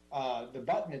so the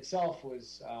button itself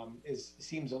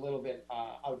seems a little bit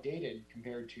outdated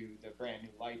compared to the brand new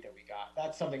light that we got.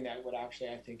 That's something that would actually,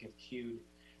 I think, have cued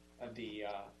the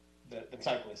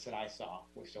cyclists that I saw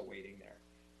were still waiting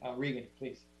there. Regan,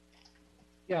 please.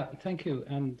 Yeah, thank you.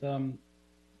 And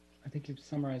I think you've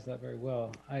summarized that very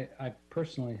well. I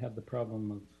personally had the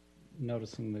problem of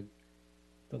noticing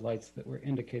the lights that were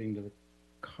indicating to the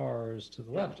cars to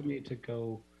the left of me to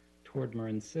go toward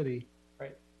Marin City.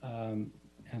 Right.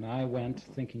 And I went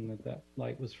thinking that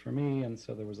light was for me, and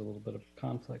so there was a little bit of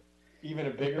conflict. Even a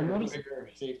bigger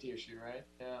safety issue, right?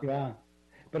 Yeah. Yeah.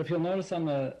 But if you'll notice on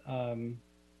the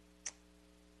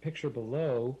picture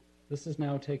below, this is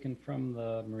now taken from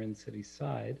the Marin City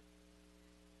side.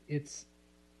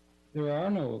 There are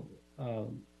no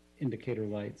indicator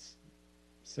lights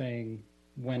saying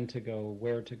when to go,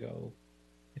 where to go.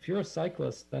 If you're a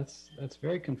cyclist, that's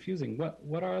very confusing.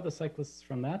 What are the cyclists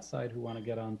from that side who want to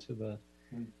get onto the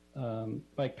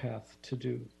bike path to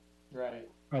do? Right.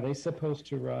 Are they supposed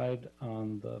to ride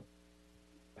on the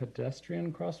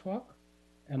pedestrian crosswalk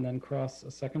and then cross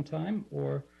a second time,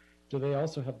 or do they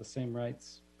also have the same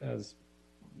rights as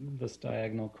this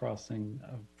diagonal crossing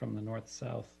from the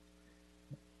north-south?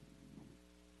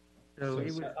 So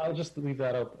I'll just leave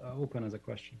that open as a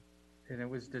question. And it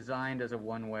was designed as a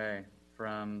one-way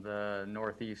from the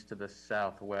northeast to the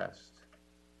southwest.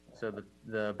 So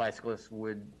the bicyclists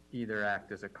would either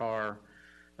act as a car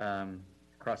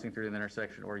crossing through the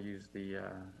intersection or use the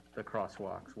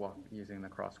crosswalks, using the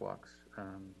crosswalks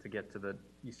to get to the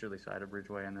easterly side of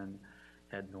Bridgeway and then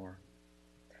head north.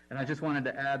 And I just wanted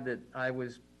to add that I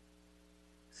was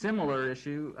similar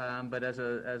issue, but as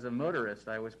a motorist,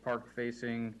 I was parked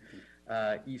facing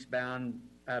eastbound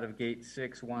out of gate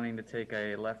 6 wanting to take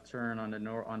a left turn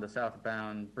on the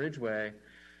southbound Bridgeway.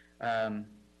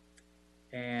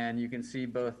 And you can see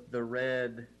both the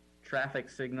red traffic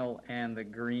signal and the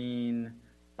green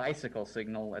bicycle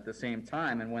signal at the same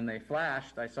time. And when they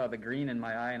flashed, I saw the green in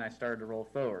my eye and I started to roll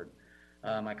forward.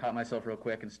 I caught myself real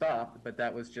quick and stopped, but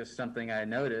that was just something I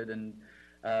noted. And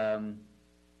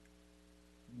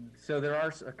so there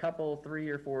are a couple, 3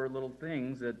 or 4 little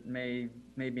things that may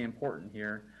be important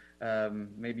here.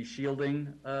 Maybe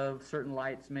shielding of certain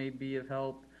lights may be of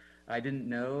help. I didn't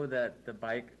know that the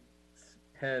bike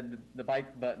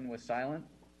button was silent,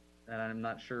 and I'm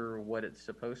not sure what it's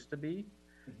supposed to be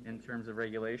in terms of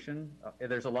regulation.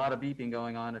 There's a lot of beeping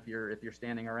going on if you're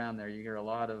standing around there. You hear a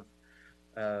lot of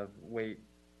wait,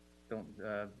 don't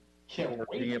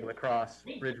being able to cross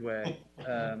Bridgeway.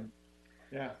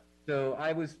 Yeah. So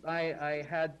I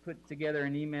had put together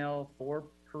an email for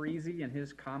Parisi and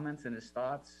his comments and his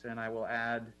thoughts, and I will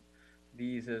add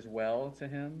these as well to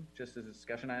him, just as a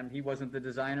discussion item. He wasn't the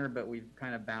designer, but we've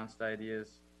kind of bounced ideas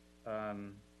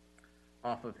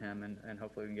off of him, and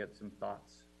hopefully we can get some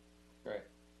thoughts. Right.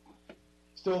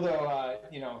 Still, though,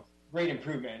 great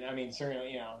improvement. I mean,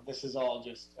 certainly, this is all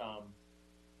just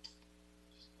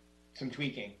some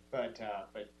tweaking, but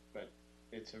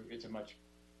it's a much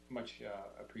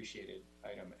appreciated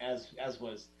item, as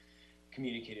was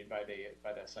communicated by the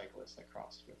cyclist that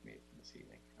crossed with me this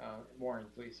evening. Warren,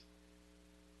 please.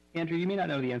 Andrew, you may not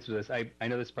know the answer to this. I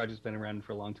know this project's been around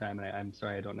for a long time, and I'm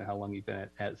sorry I don't know how long you've been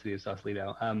at City of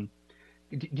Sausalito.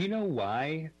 Do you know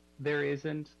why there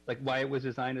isn't, why it was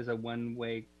designed as a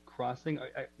one-way crossing?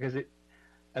 Because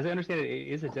as I understand it, it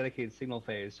is a dedicated signal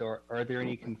phase. So are there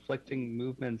any conflicting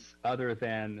movements other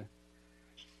than,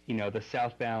 the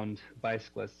southbound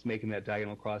bicyclists making that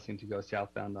diagonal crossing to go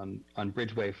southbound on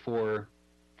Bridgeway for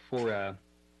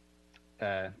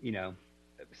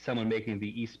someone making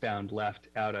the eastbound left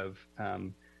out of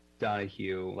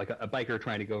Donahue, like a biker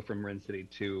trying to go from Marin City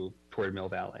toward Mill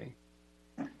Valley?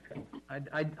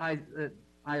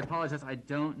 I apologize. I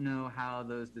don't know how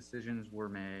those decisions were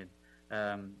made.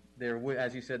 There would,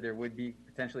 as you said, there would be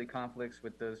potentially conflicts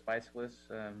with those bicyclists,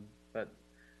 but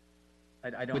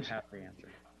I don't have the answer.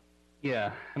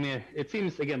 Yeah, I mean, it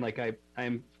seems again like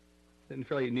I'm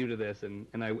fairly new to this, and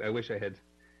I wish I had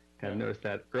kind of noticed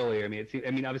that earlier. I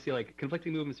mean, obviously, like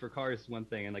conflicting movements for cars is one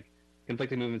thing, and like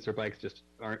conflicting movements for bikes just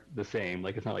aren't the same.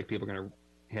 Like it's not like people are going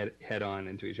to head on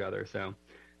into each other. So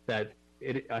that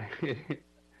I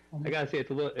gotta say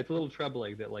it's a little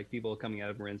troubling that like people coming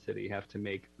out of Marin City have to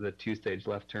make the 2-stage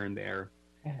left turn there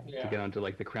to get onto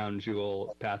like the crown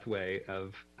jewel pathway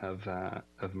of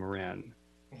Marin.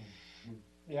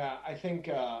 Yeah, I think,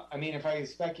 if I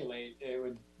speculate, it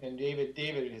would, and David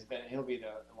he'll be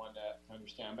the one to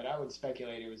understand, but I would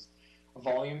speculate it was a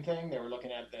volume thing. They were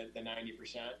looking at the 90%,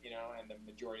 and the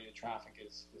majority of the traffic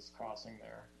is crossing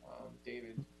there.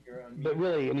 David, you're on mute. But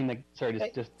really, I mean, like, sorry,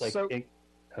 just like, So-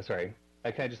 sorry,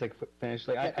 I kind of just like finish,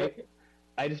 like,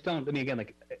 I just don't, I mean, again,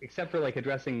 like, except for like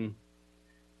addressing,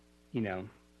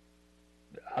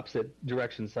 opposite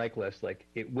direction cyclists, like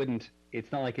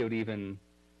it's not like it would even.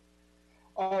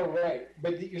 Oh, right.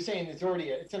 But you're saying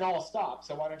it's an all stop,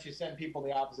 so why don't you send people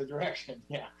the opposite direction?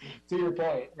 Yeah, to your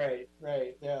point. Right.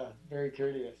 Yeah, very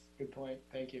curious. Good point.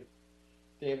 Thank you.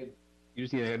 David. You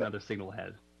just need another signal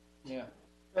head. Yeah.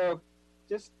 So,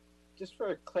 just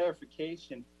for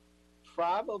clarification,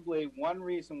 probably one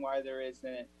reason why there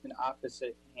isn't an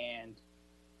opposite hand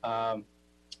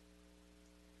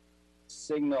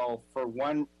signal for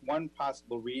one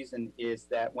possible reason is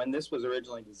that when this was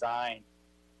originally designed,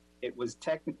 it was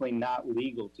technically not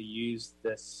legal to use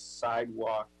the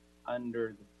sidewalk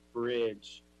under the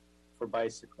bridge for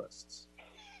bicyclists.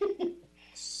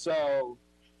 So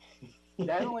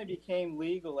that only became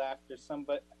legal after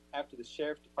the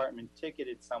sheriff's department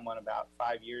ticketed someone about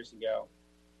 5 years ago,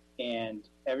 and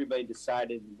everybody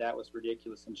decided that was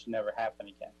ridiculous and should never happen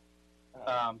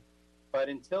again. But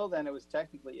until then, it was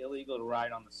technically illegal to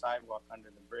ride on the sidewalk under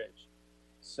the bridge.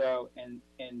 So,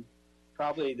 and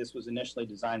probably this was initially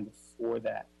designed before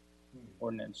that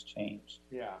ordinance changed.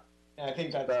 Yeah. And I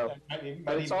think that's. So,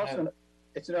 but it's also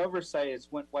it's an oversight. It's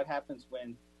what happens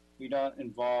when we don't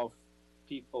involve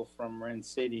people from Marin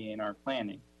City in our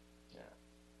planning. Yeah.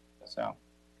 So.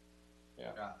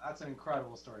 Yeah, that's an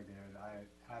incredible story, David.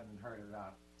 I hadn't heard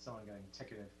about someone getting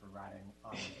ticketed for riding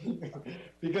on.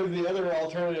 Because the other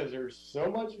alternatives are so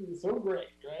great,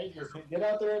 right? Just get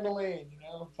out there in the lane,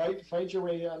 fight your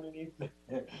way underneath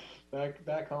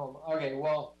back home. Okay,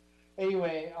 well,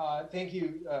 anyway, thank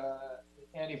you,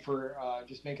 Andy, for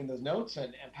just making those notes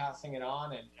and passing it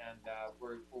on, and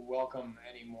we'll welcome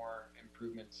any more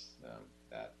improvements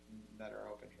that that are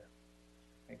open here.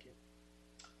 Thank you.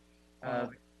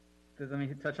 Let me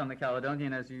touch on the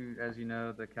Caledonian. As you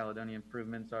know, the Caledonian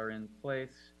improvements are in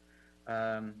place.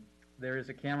 There is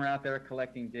a camera out there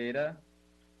collecting data,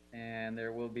 and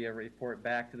there will be a report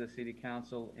back to the City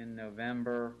Council in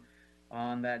November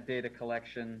on that data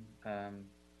collection.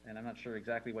 And I'm not sure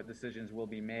exactly what decisions will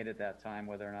be made at that time,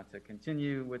 whether or not to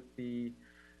continue with the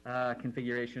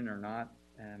configuration or not,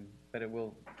 but it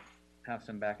will have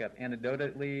some backup.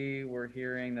 Anecdotally, we're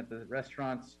hearing that the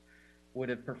restaurants would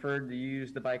have preferred to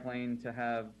use the bike lane to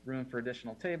have room for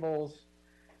additional tables,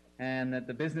 and that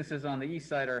the businesses on the east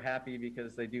side are happy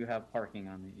because they do have parking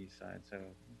on the east side. So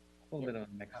a little bit of a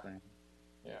mixed thing.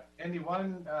 Yeah. Andy,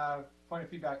 one point of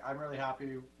feedback, I'm really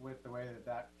happy with the way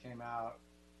that came out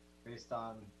based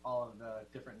on all of the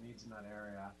different needs in that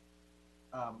area.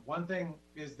 One thing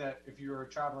is that if you were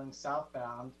traveling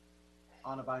southbound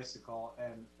on a bicycle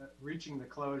and reaching the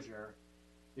closure,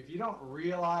 if you don't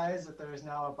realize that there's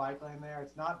now a bike lane there,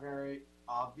 it's not very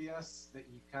obvious that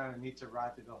you kind of need to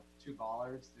ride through the two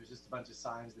bollards. There's just a bunch of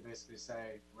signs that basically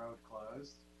say road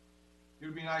closed. It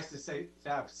would be nice to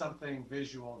have something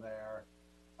visual there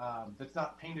that's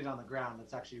not painted on the ground,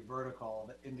 that's actually vertical,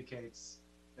 that indicates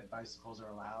that bicycles are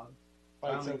allowed.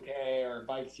 Bikes okay, or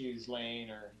bikes use lane,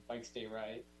 or bikes stay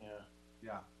right. Yeah.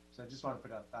 Yeah. So I just want to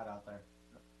put that out there.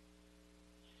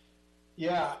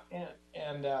 Yeah,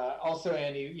 and also,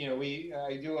 Andy, you know,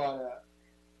 I do want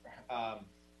to,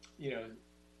 you know,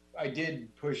 I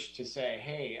did push to say,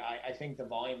 hey, I think the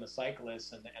volume of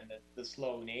cyclists and the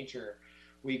slow nature,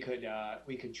 we could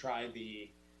try the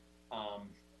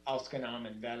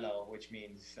Ausgenommen Velo, which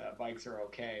means bikes are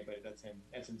okay, but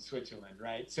that's in Switzerland,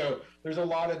 right? So there's a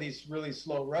lot of these really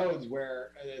slow roads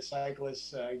where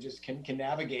cyclists just can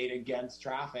navigate against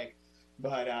traffic.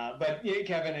 But yeah,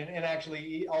 Kevin, and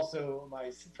actually also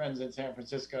my friends in San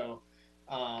Francisco,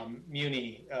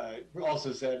 Muni,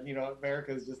 also said, you know,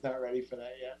 America is just not ready for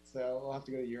that yet. So we'll have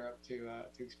to go to Europe to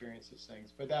experience those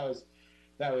things. But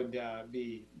that would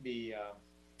be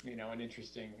you know, an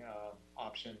interesting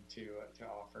option to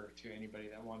offer to anybody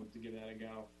that wanted to give that a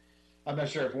go. I'm not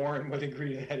sure if Warren would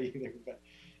agree to that either,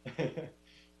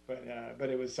 but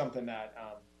it was something that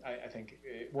I think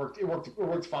it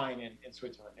worked fine in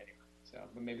Switzerland anyway. So,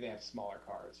 but maybe they have smaller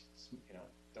cars, you know,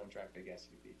 don't drive big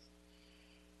SUVs.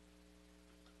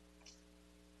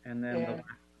 And then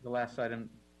the last item,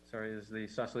 sorry, is the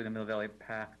Sausalito Mill Valley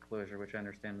path closure, which I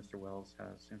understand Mr. Wells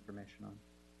has information on.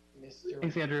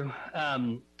 Thanks, Andrew.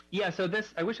 Yeah, so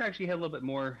this, I wish I actually had a little bit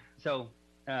more. So,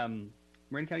 Marin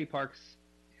County Parks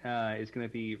is going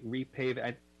to be repaved.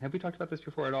 Have we talked about this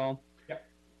before at all? Yep.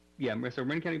 Yeah, so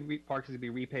Marin County Parks is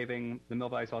going to be repaving the Mill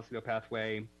Valley Sausalito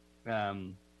pathway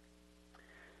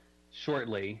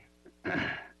shortly.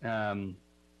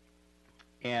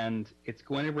 And it's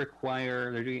going to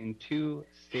require, they're doing it in 2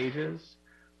 stages,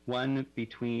 one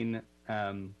between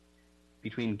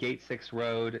Gate 6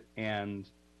 Road, and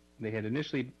they had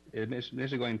initially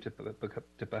going to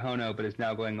Pahono, but is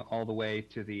now going all the way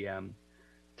to the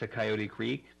to Coyote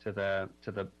Creek, to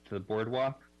the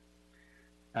boardwalk,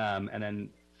 and then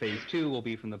phase 2 will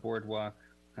be from the boardwalk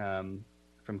from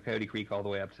Coyote Creek all the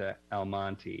way up to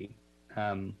Almonte.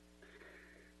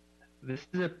 This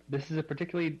is a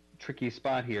particularly tricky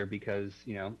spot here because,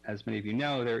 you know, as many of you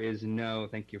know, there is no,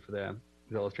 thank you for the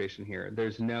illustration here,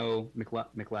 there's no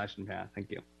McLashton path,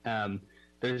 thank you.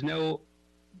 There's no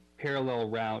parallel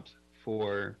route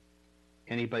for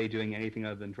anybody doing anything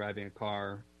other than driving a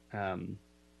car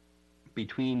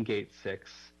between Gate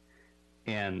 6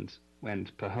 and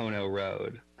Pahono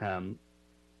Road.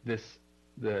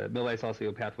 The Mill Valley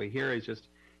Sausalito pathway here is just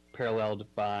paralleled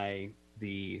by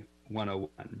the 101.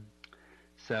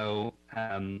 So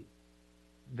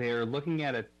they're looking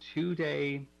at a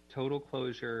 2-day total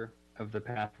closure of the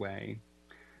pathway.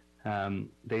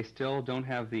 They still don't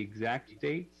have the exact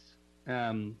dates.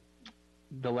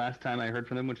 The last time I heard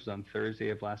from them, which was on Thursday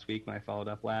of last week when I followed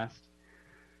up last.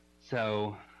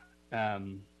 So I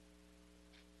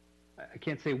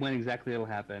can't say when exactly it'll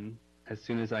happen. As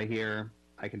soon as I hear,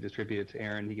 I can distribute it to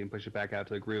Aaron. He can push it back out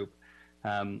to the group.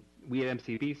 We at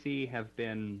MCBC have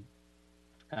been,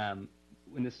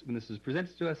 when this was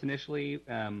presented to us initially,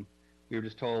 we were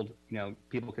just told, you know,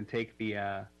 people can take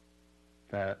the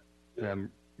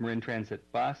Marin Transit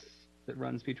bus that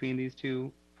runs between these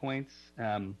 2 points,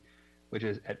 which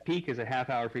is at peak is a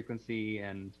half-hour frequency,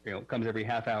 and, you know, comes every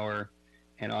half hour,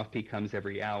 and off-peak comes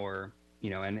every hour, you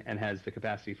know, and has the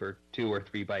capacity for 2 or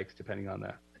 3 bikes depending on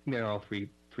I think they're all three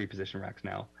position racks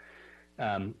now.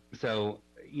 So,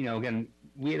 you know, again,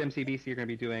 we at MCBC are going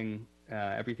to be doing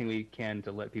everything we can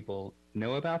to let people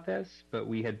know about this, but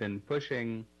we had been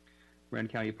pushing Marin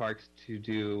County Parks to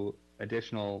do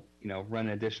additional, run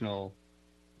an additional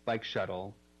bike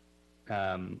shuttle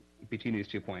between these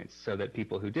 2 points, so that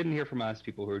people who didn't hear from us,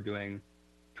 people who are doing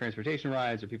transportation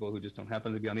rides, or people who just don't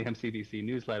happen to be on the MCBC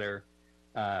newsletter,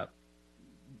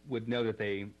 would know that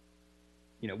they,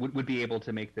 would be able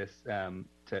to make this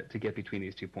to get between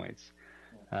these 2 points.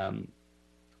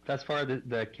 Thus far,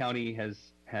 the county has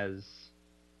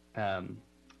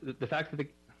the fact that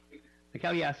the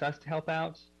county asked us to help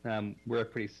out. We're a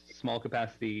pretty small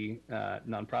capacity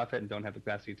nonprofit and don't have the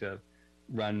capacity to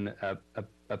run a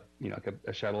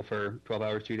shuttle for 12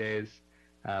 hours, 2 days.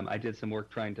 I did some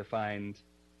work trying to find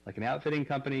like an outfitting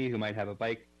company who might have a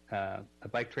bike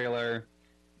trailer.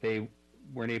 They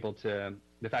weren't able to.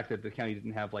 The fact that the county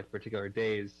didn't have like particular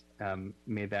days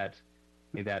made that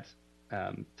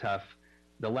tough.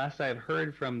 The last I've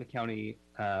heard from the county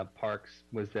parks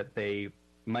was that they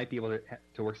might be able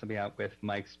to work something out with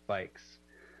Mike's Bikes.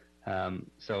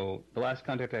 So the last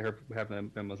contact I heard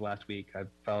from them was last week. I've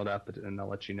followed up, and I'll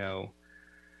let you know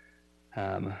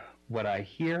what I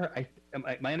hear.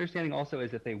 My understanding also is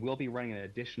that they will be running an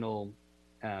additional.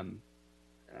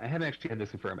 I haven't actually had this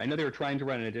confirmed. I know they were trying to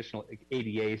run an additional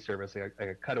ADA service, like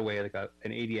a cutaway, like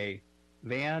an ADA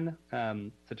van,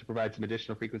 to provide some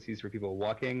additional frequencies for people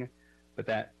walking. But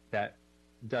that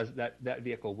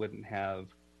vehicle wouldn't have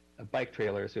a bike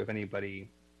trailer. So if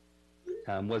anybody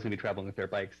was going to be traveling with their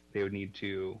bikes, they would need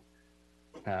to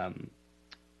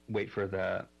wait for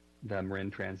the Marin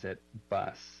Transit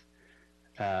bus.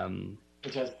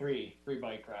 Which has three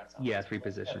bike racks on it. Yeah, 3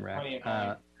 position rack.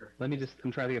 Let me just,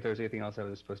 I'm trying to think if there was anything else I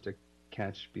was supposed to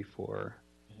catch before.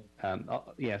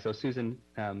 Yeah, so Susan,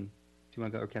 do you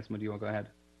want to go, or Councilman, do you want to go ahead?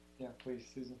 Yeah, please,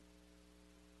 Susan.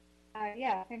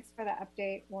 Yeah, thanks for the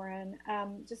update, Warren.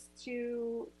 Just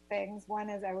 2 things. One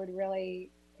is I would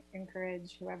really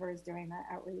encourage whoever is doing that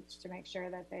outreach to make sure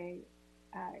that they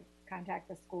contact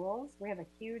the schools. We have a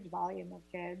huge volume of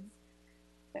kids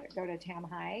that go to Tam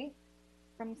High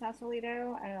from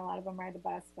Sausalito, and a lot of them ride the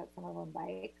bus, but some of them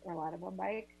bike, or a lot of them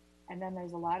bike. And then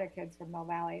there's a lot of kids from Mill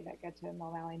Valley that get to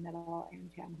Mill Valley Middle and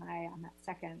Tam High on that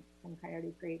second from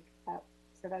Coyote Creek up.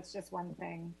 So that's just one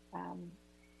thing.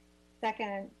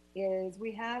 Second is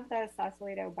we have the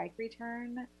Sausalito bike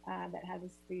return that has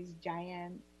these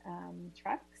giant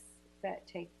trucks that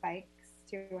take bikes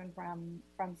to and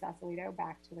from Sausalito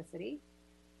back to the city.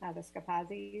 The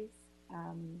Scapazis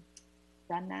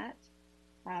run that.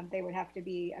 They would have to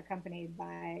be accompanied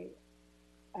by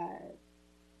a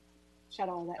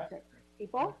shuttle that took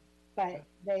people, but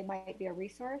they might be a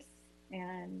resource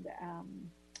and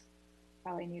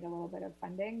probably need a little bit of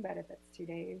funding. But if it's 2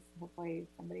 days, hopefully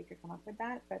somebody could come up with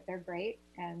that. But they're great,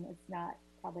 and it's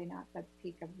probably not the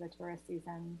peak of the tourist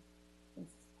season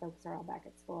since folks are all back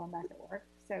at school and back at work.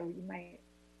 So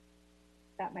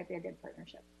that might be a good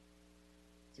partnership.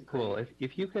 Cool.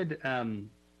 If you could, can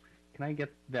I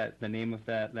get the name of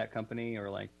that company, or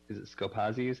like, is it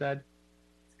Scopazi you said?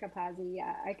 Scopazi,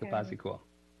 yeah. Scopazi, cool.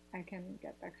 I can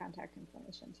get their contact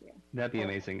information to you. That'd be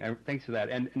amazing. Thanks for that.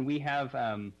 And we have,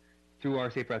 through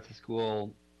our Safe Routes to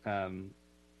School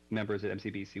members at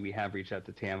MCBC, we have reached out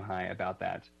to Tam High about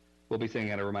that. We'll be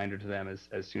sending out a reminder to them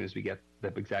as soon as we get the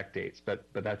exact dates. But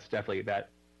that's definitely that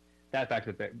fact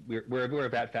that we're aware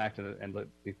of that fact, and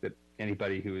that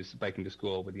anybody who's biking to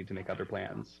school would need to make other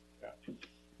plans. Yeah.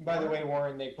 By the way,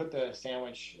 Warren, they put the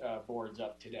sandwich boards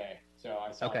up today, so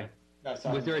I saw. Okay.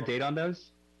 Was there a date on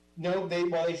those? No,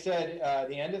 they said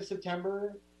the end of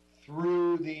September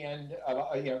through the end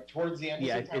of towards the end of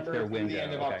September it's their window. through the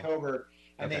end of October,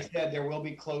 and they said there will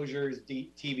be closures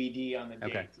TBD on the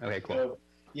date. Okay, cool. So,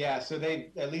 yeah, so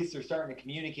they at least they're starting to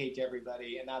communicate to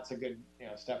everybody, and that's a good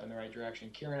step in the right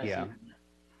direction. Kieran,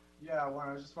 Yeah, Warren,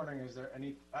 I was just wondering, is there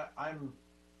any? I'm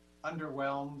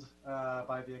underwhelmed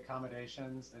by the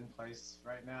accommodations in place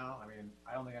right now. I mean,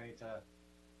 I don't think I need to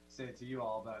say it to you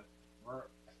all, but we're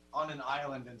on an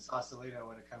island in Sausalito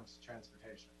when it comes to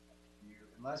transportation.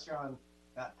 Unless you're on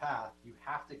that path, you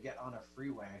have to get on a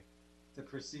freeway to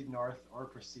proceed north or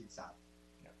proceed south.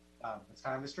 Yeah. It's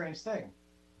kind of a strange thing.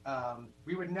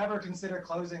 We would never consider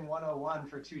closing 101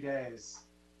 for 2 days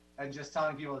and just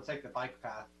telling people to take the bike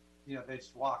path. They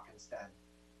just walk instead.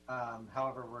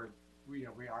 However, we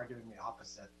are doing the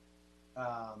opposite,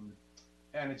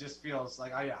 and it just feels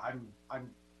like I'm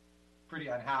pretty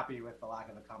unhappy with the lack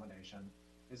of accommodation.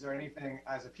 Is there anything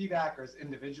as a PVAC or as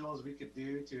individuals we could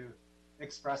do to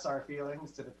express our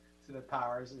feelings to the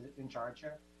powers in charge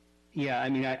here? Yeah, I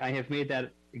mean, I have made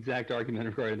that exact argument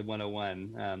regarding the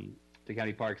 101 to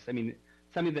county parks. I mean,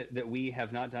 something that we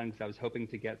have not done, because I was hoping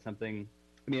to get something.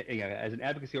 I mean, as an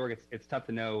advocacy org, it's tough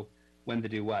to know when to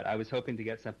do what. I was hoping to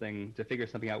get something to figure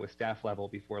something out with staff level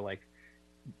before like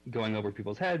going over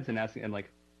people's heads and asking and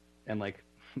like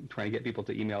trying to get people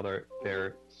to email their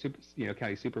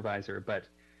county supervisor. But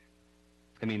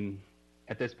I mean,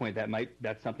 at this point,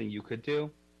 that's something you could do.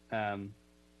 I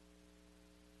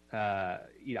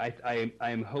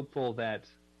am hopeful that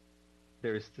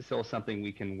there's still something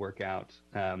we can work out.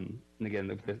 And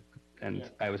again,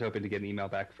 I was hoping to get an email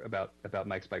back about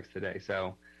Mike Spikes today.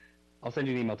 So I'll send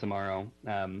you an email tomorrow.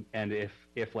 And if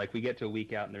like we get to a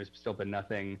week out and there's still been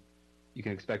nothing, you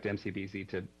can expect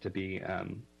MCBC to be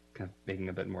kind of making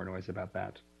a bit more noise about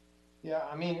that. Yeah,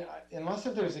 I mean, unless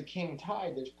if there's a king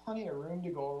tide, there's plenty of room to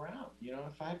go around. You know,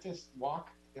 if I have to walk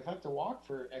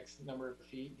for X number of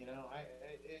feet, you know,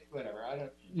 whatever. I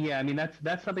don't. Yeah, I mean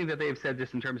that's something that they've said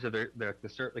just in terms of the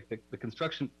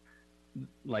construction,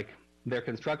 like their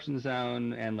construction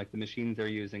zone and like the machines they're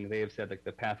using. They have said like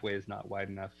the pathway is not wide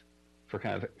enough for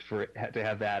to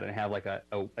have that and have like a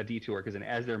detour, because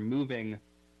as they're moving,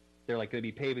 they're like going to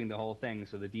be paving the whole thing,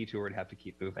 so the detour would have to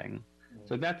keep moving.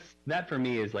 So that for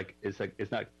me is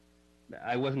it's not.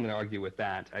 I wasn't going to argue with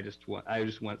that. I just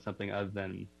want something other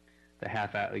than the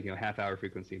half hour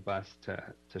frequency bus to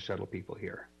shuttle people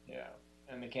here. Yeah,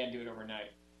 and they can't do it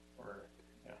overnight, or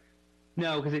yeah.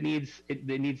 No, because it needs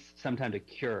some time to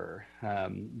cure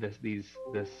this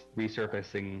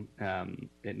resurfacing.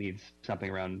 It needs something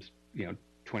around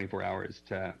 24 hours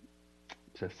to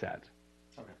set.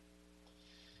 Okay.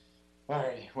 All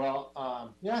right. Well,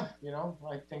 yeah.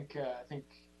 I think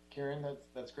Karen,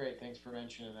 that's great. Thanks for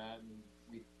mentioning that, and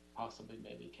we possibly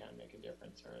maybe can make a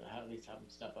difference, or at least have them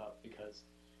step up, because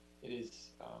it is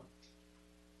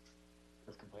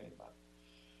worth complaining about.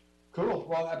 Cool.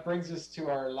 Well, that brings us to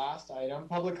our last item.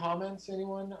 Public comments.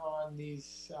 Anyone on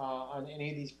these on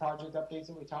any of these project updates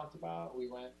that we talked about? We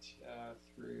went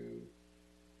through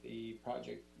the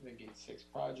Gate 6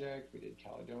 project. We did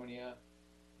Caledonia.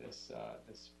 This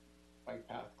bike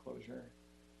path closure,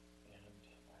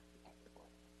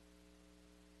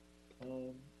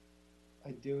 and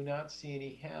I do not see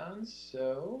any hands,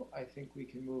 so I think we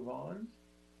can move on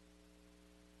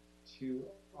to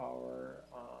our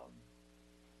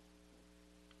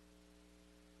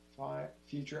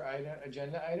future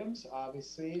agenda items.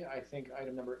 Obviously, I think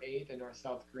item number 8, the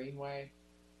North-South Greenway,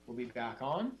 will be back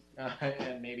on,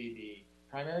 and maybe the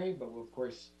primary, but of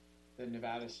course the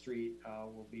Nevada Street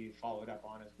will be followed up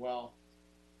on as well,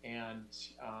 and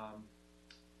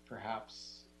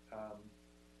perhaps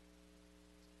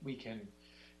we can.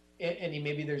 And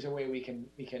maybe there's a way we can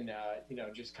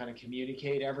just kind of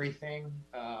communicate everything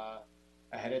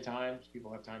ahead of time, so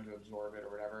people have time to absorb it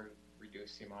or whatever,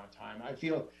 reduce the amount of time. I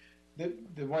feel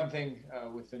the one thing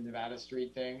with the Nevada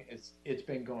Street thing is it's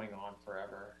been going on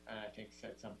forever, and I think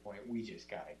at some point we just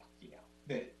gotta,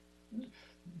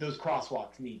 those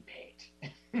crosswalks need paint.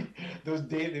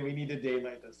 We need to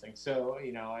daylight those things. So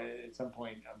at some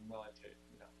point I'm willing to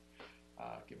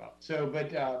give up. So,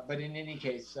 but in any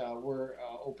case, we're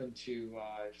open to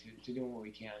doing what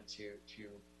we can to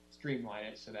streamline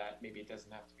it so that maybe it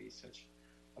doesn't have to be such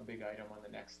a big item on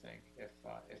the next thing, if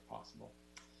possible.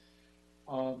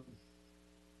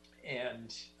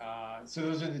 So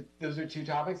those are 2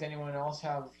 topics. Anyone else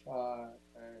have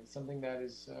something that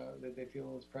they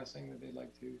feel is pressing that they'd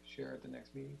like to share at the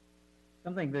next meeting?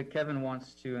 Something that Kevin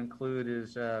wants to include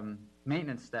is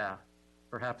maintenance staff,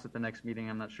 perhaps at the next meeting.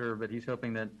 I'm not sure, but he's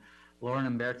hoping that Lauren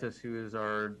Umbertus, who is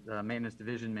our maintenance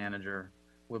division manager,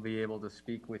 will be able to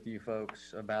speak with you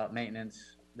folks about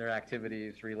maintenance, their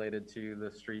activities related to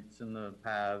the streets and the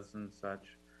paths and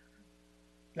such.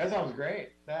 That sounds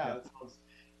great. Yeah. That sounds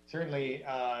certainly.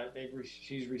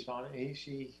 She's responded. He,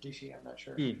 she. I'm not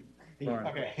sure. He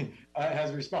okay.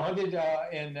 Has responded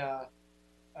to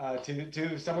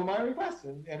some of my requests,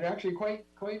 and actually quite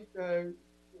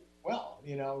well.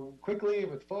 Quickly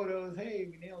with photos. Hey,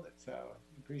 we nailed it. So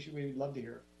we'd love to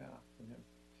hear from him.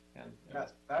 And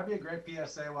yes, that would be a great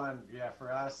PSA one. Yeah, for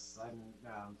us and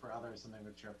for others, something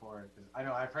to cheer forward. Because I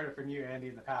know I've heard it from you, Andy,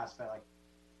 in the past, but like,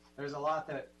 there's a lot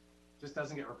that just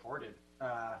doesn't get reported,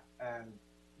 and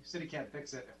the city can't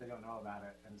fix it if they don't know about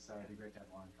it. And so it'd be great to have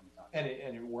Lauren come and talk. And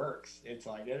it works. It's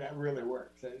like it really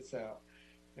works. So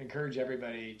encourage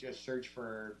everybody, just search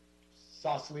for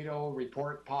Sausalito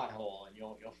report pothole, and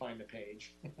you'll find the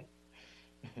page.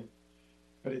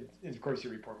 But of course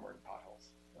you report more than potholes.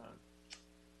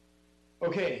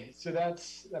 Okay, so that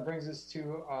brings us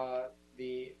to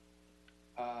the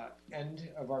end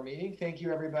of our meeting. Thank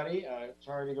you, everybody.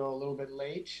 Sorry to go a little bit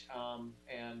late,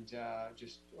 and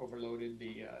just overloaded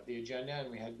the agenda, and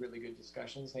we had really good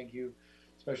discussions. Thank you.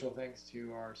 Special thanks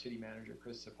to our city manager,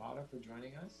 Chris Zapata, for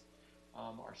joining us.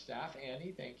 our staff.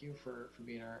 Andy, thank you for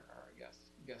being our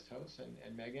guest host,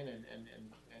 and Megan and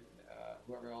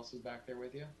whoever else is back there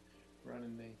with you,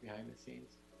 running the behind the scenes.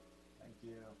 Thank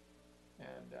you.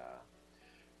 And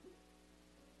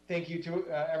thank you to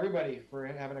everybody for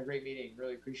having a great meeting.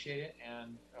 Really appreciate it,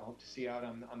 and I hope to see you out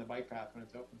on the bike path when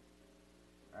it's open.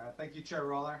 Thank you, Chair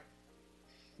Roller.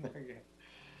 There you go.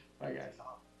 Bye, guys.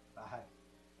 Bye.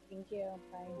 Thank you.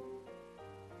 Bye.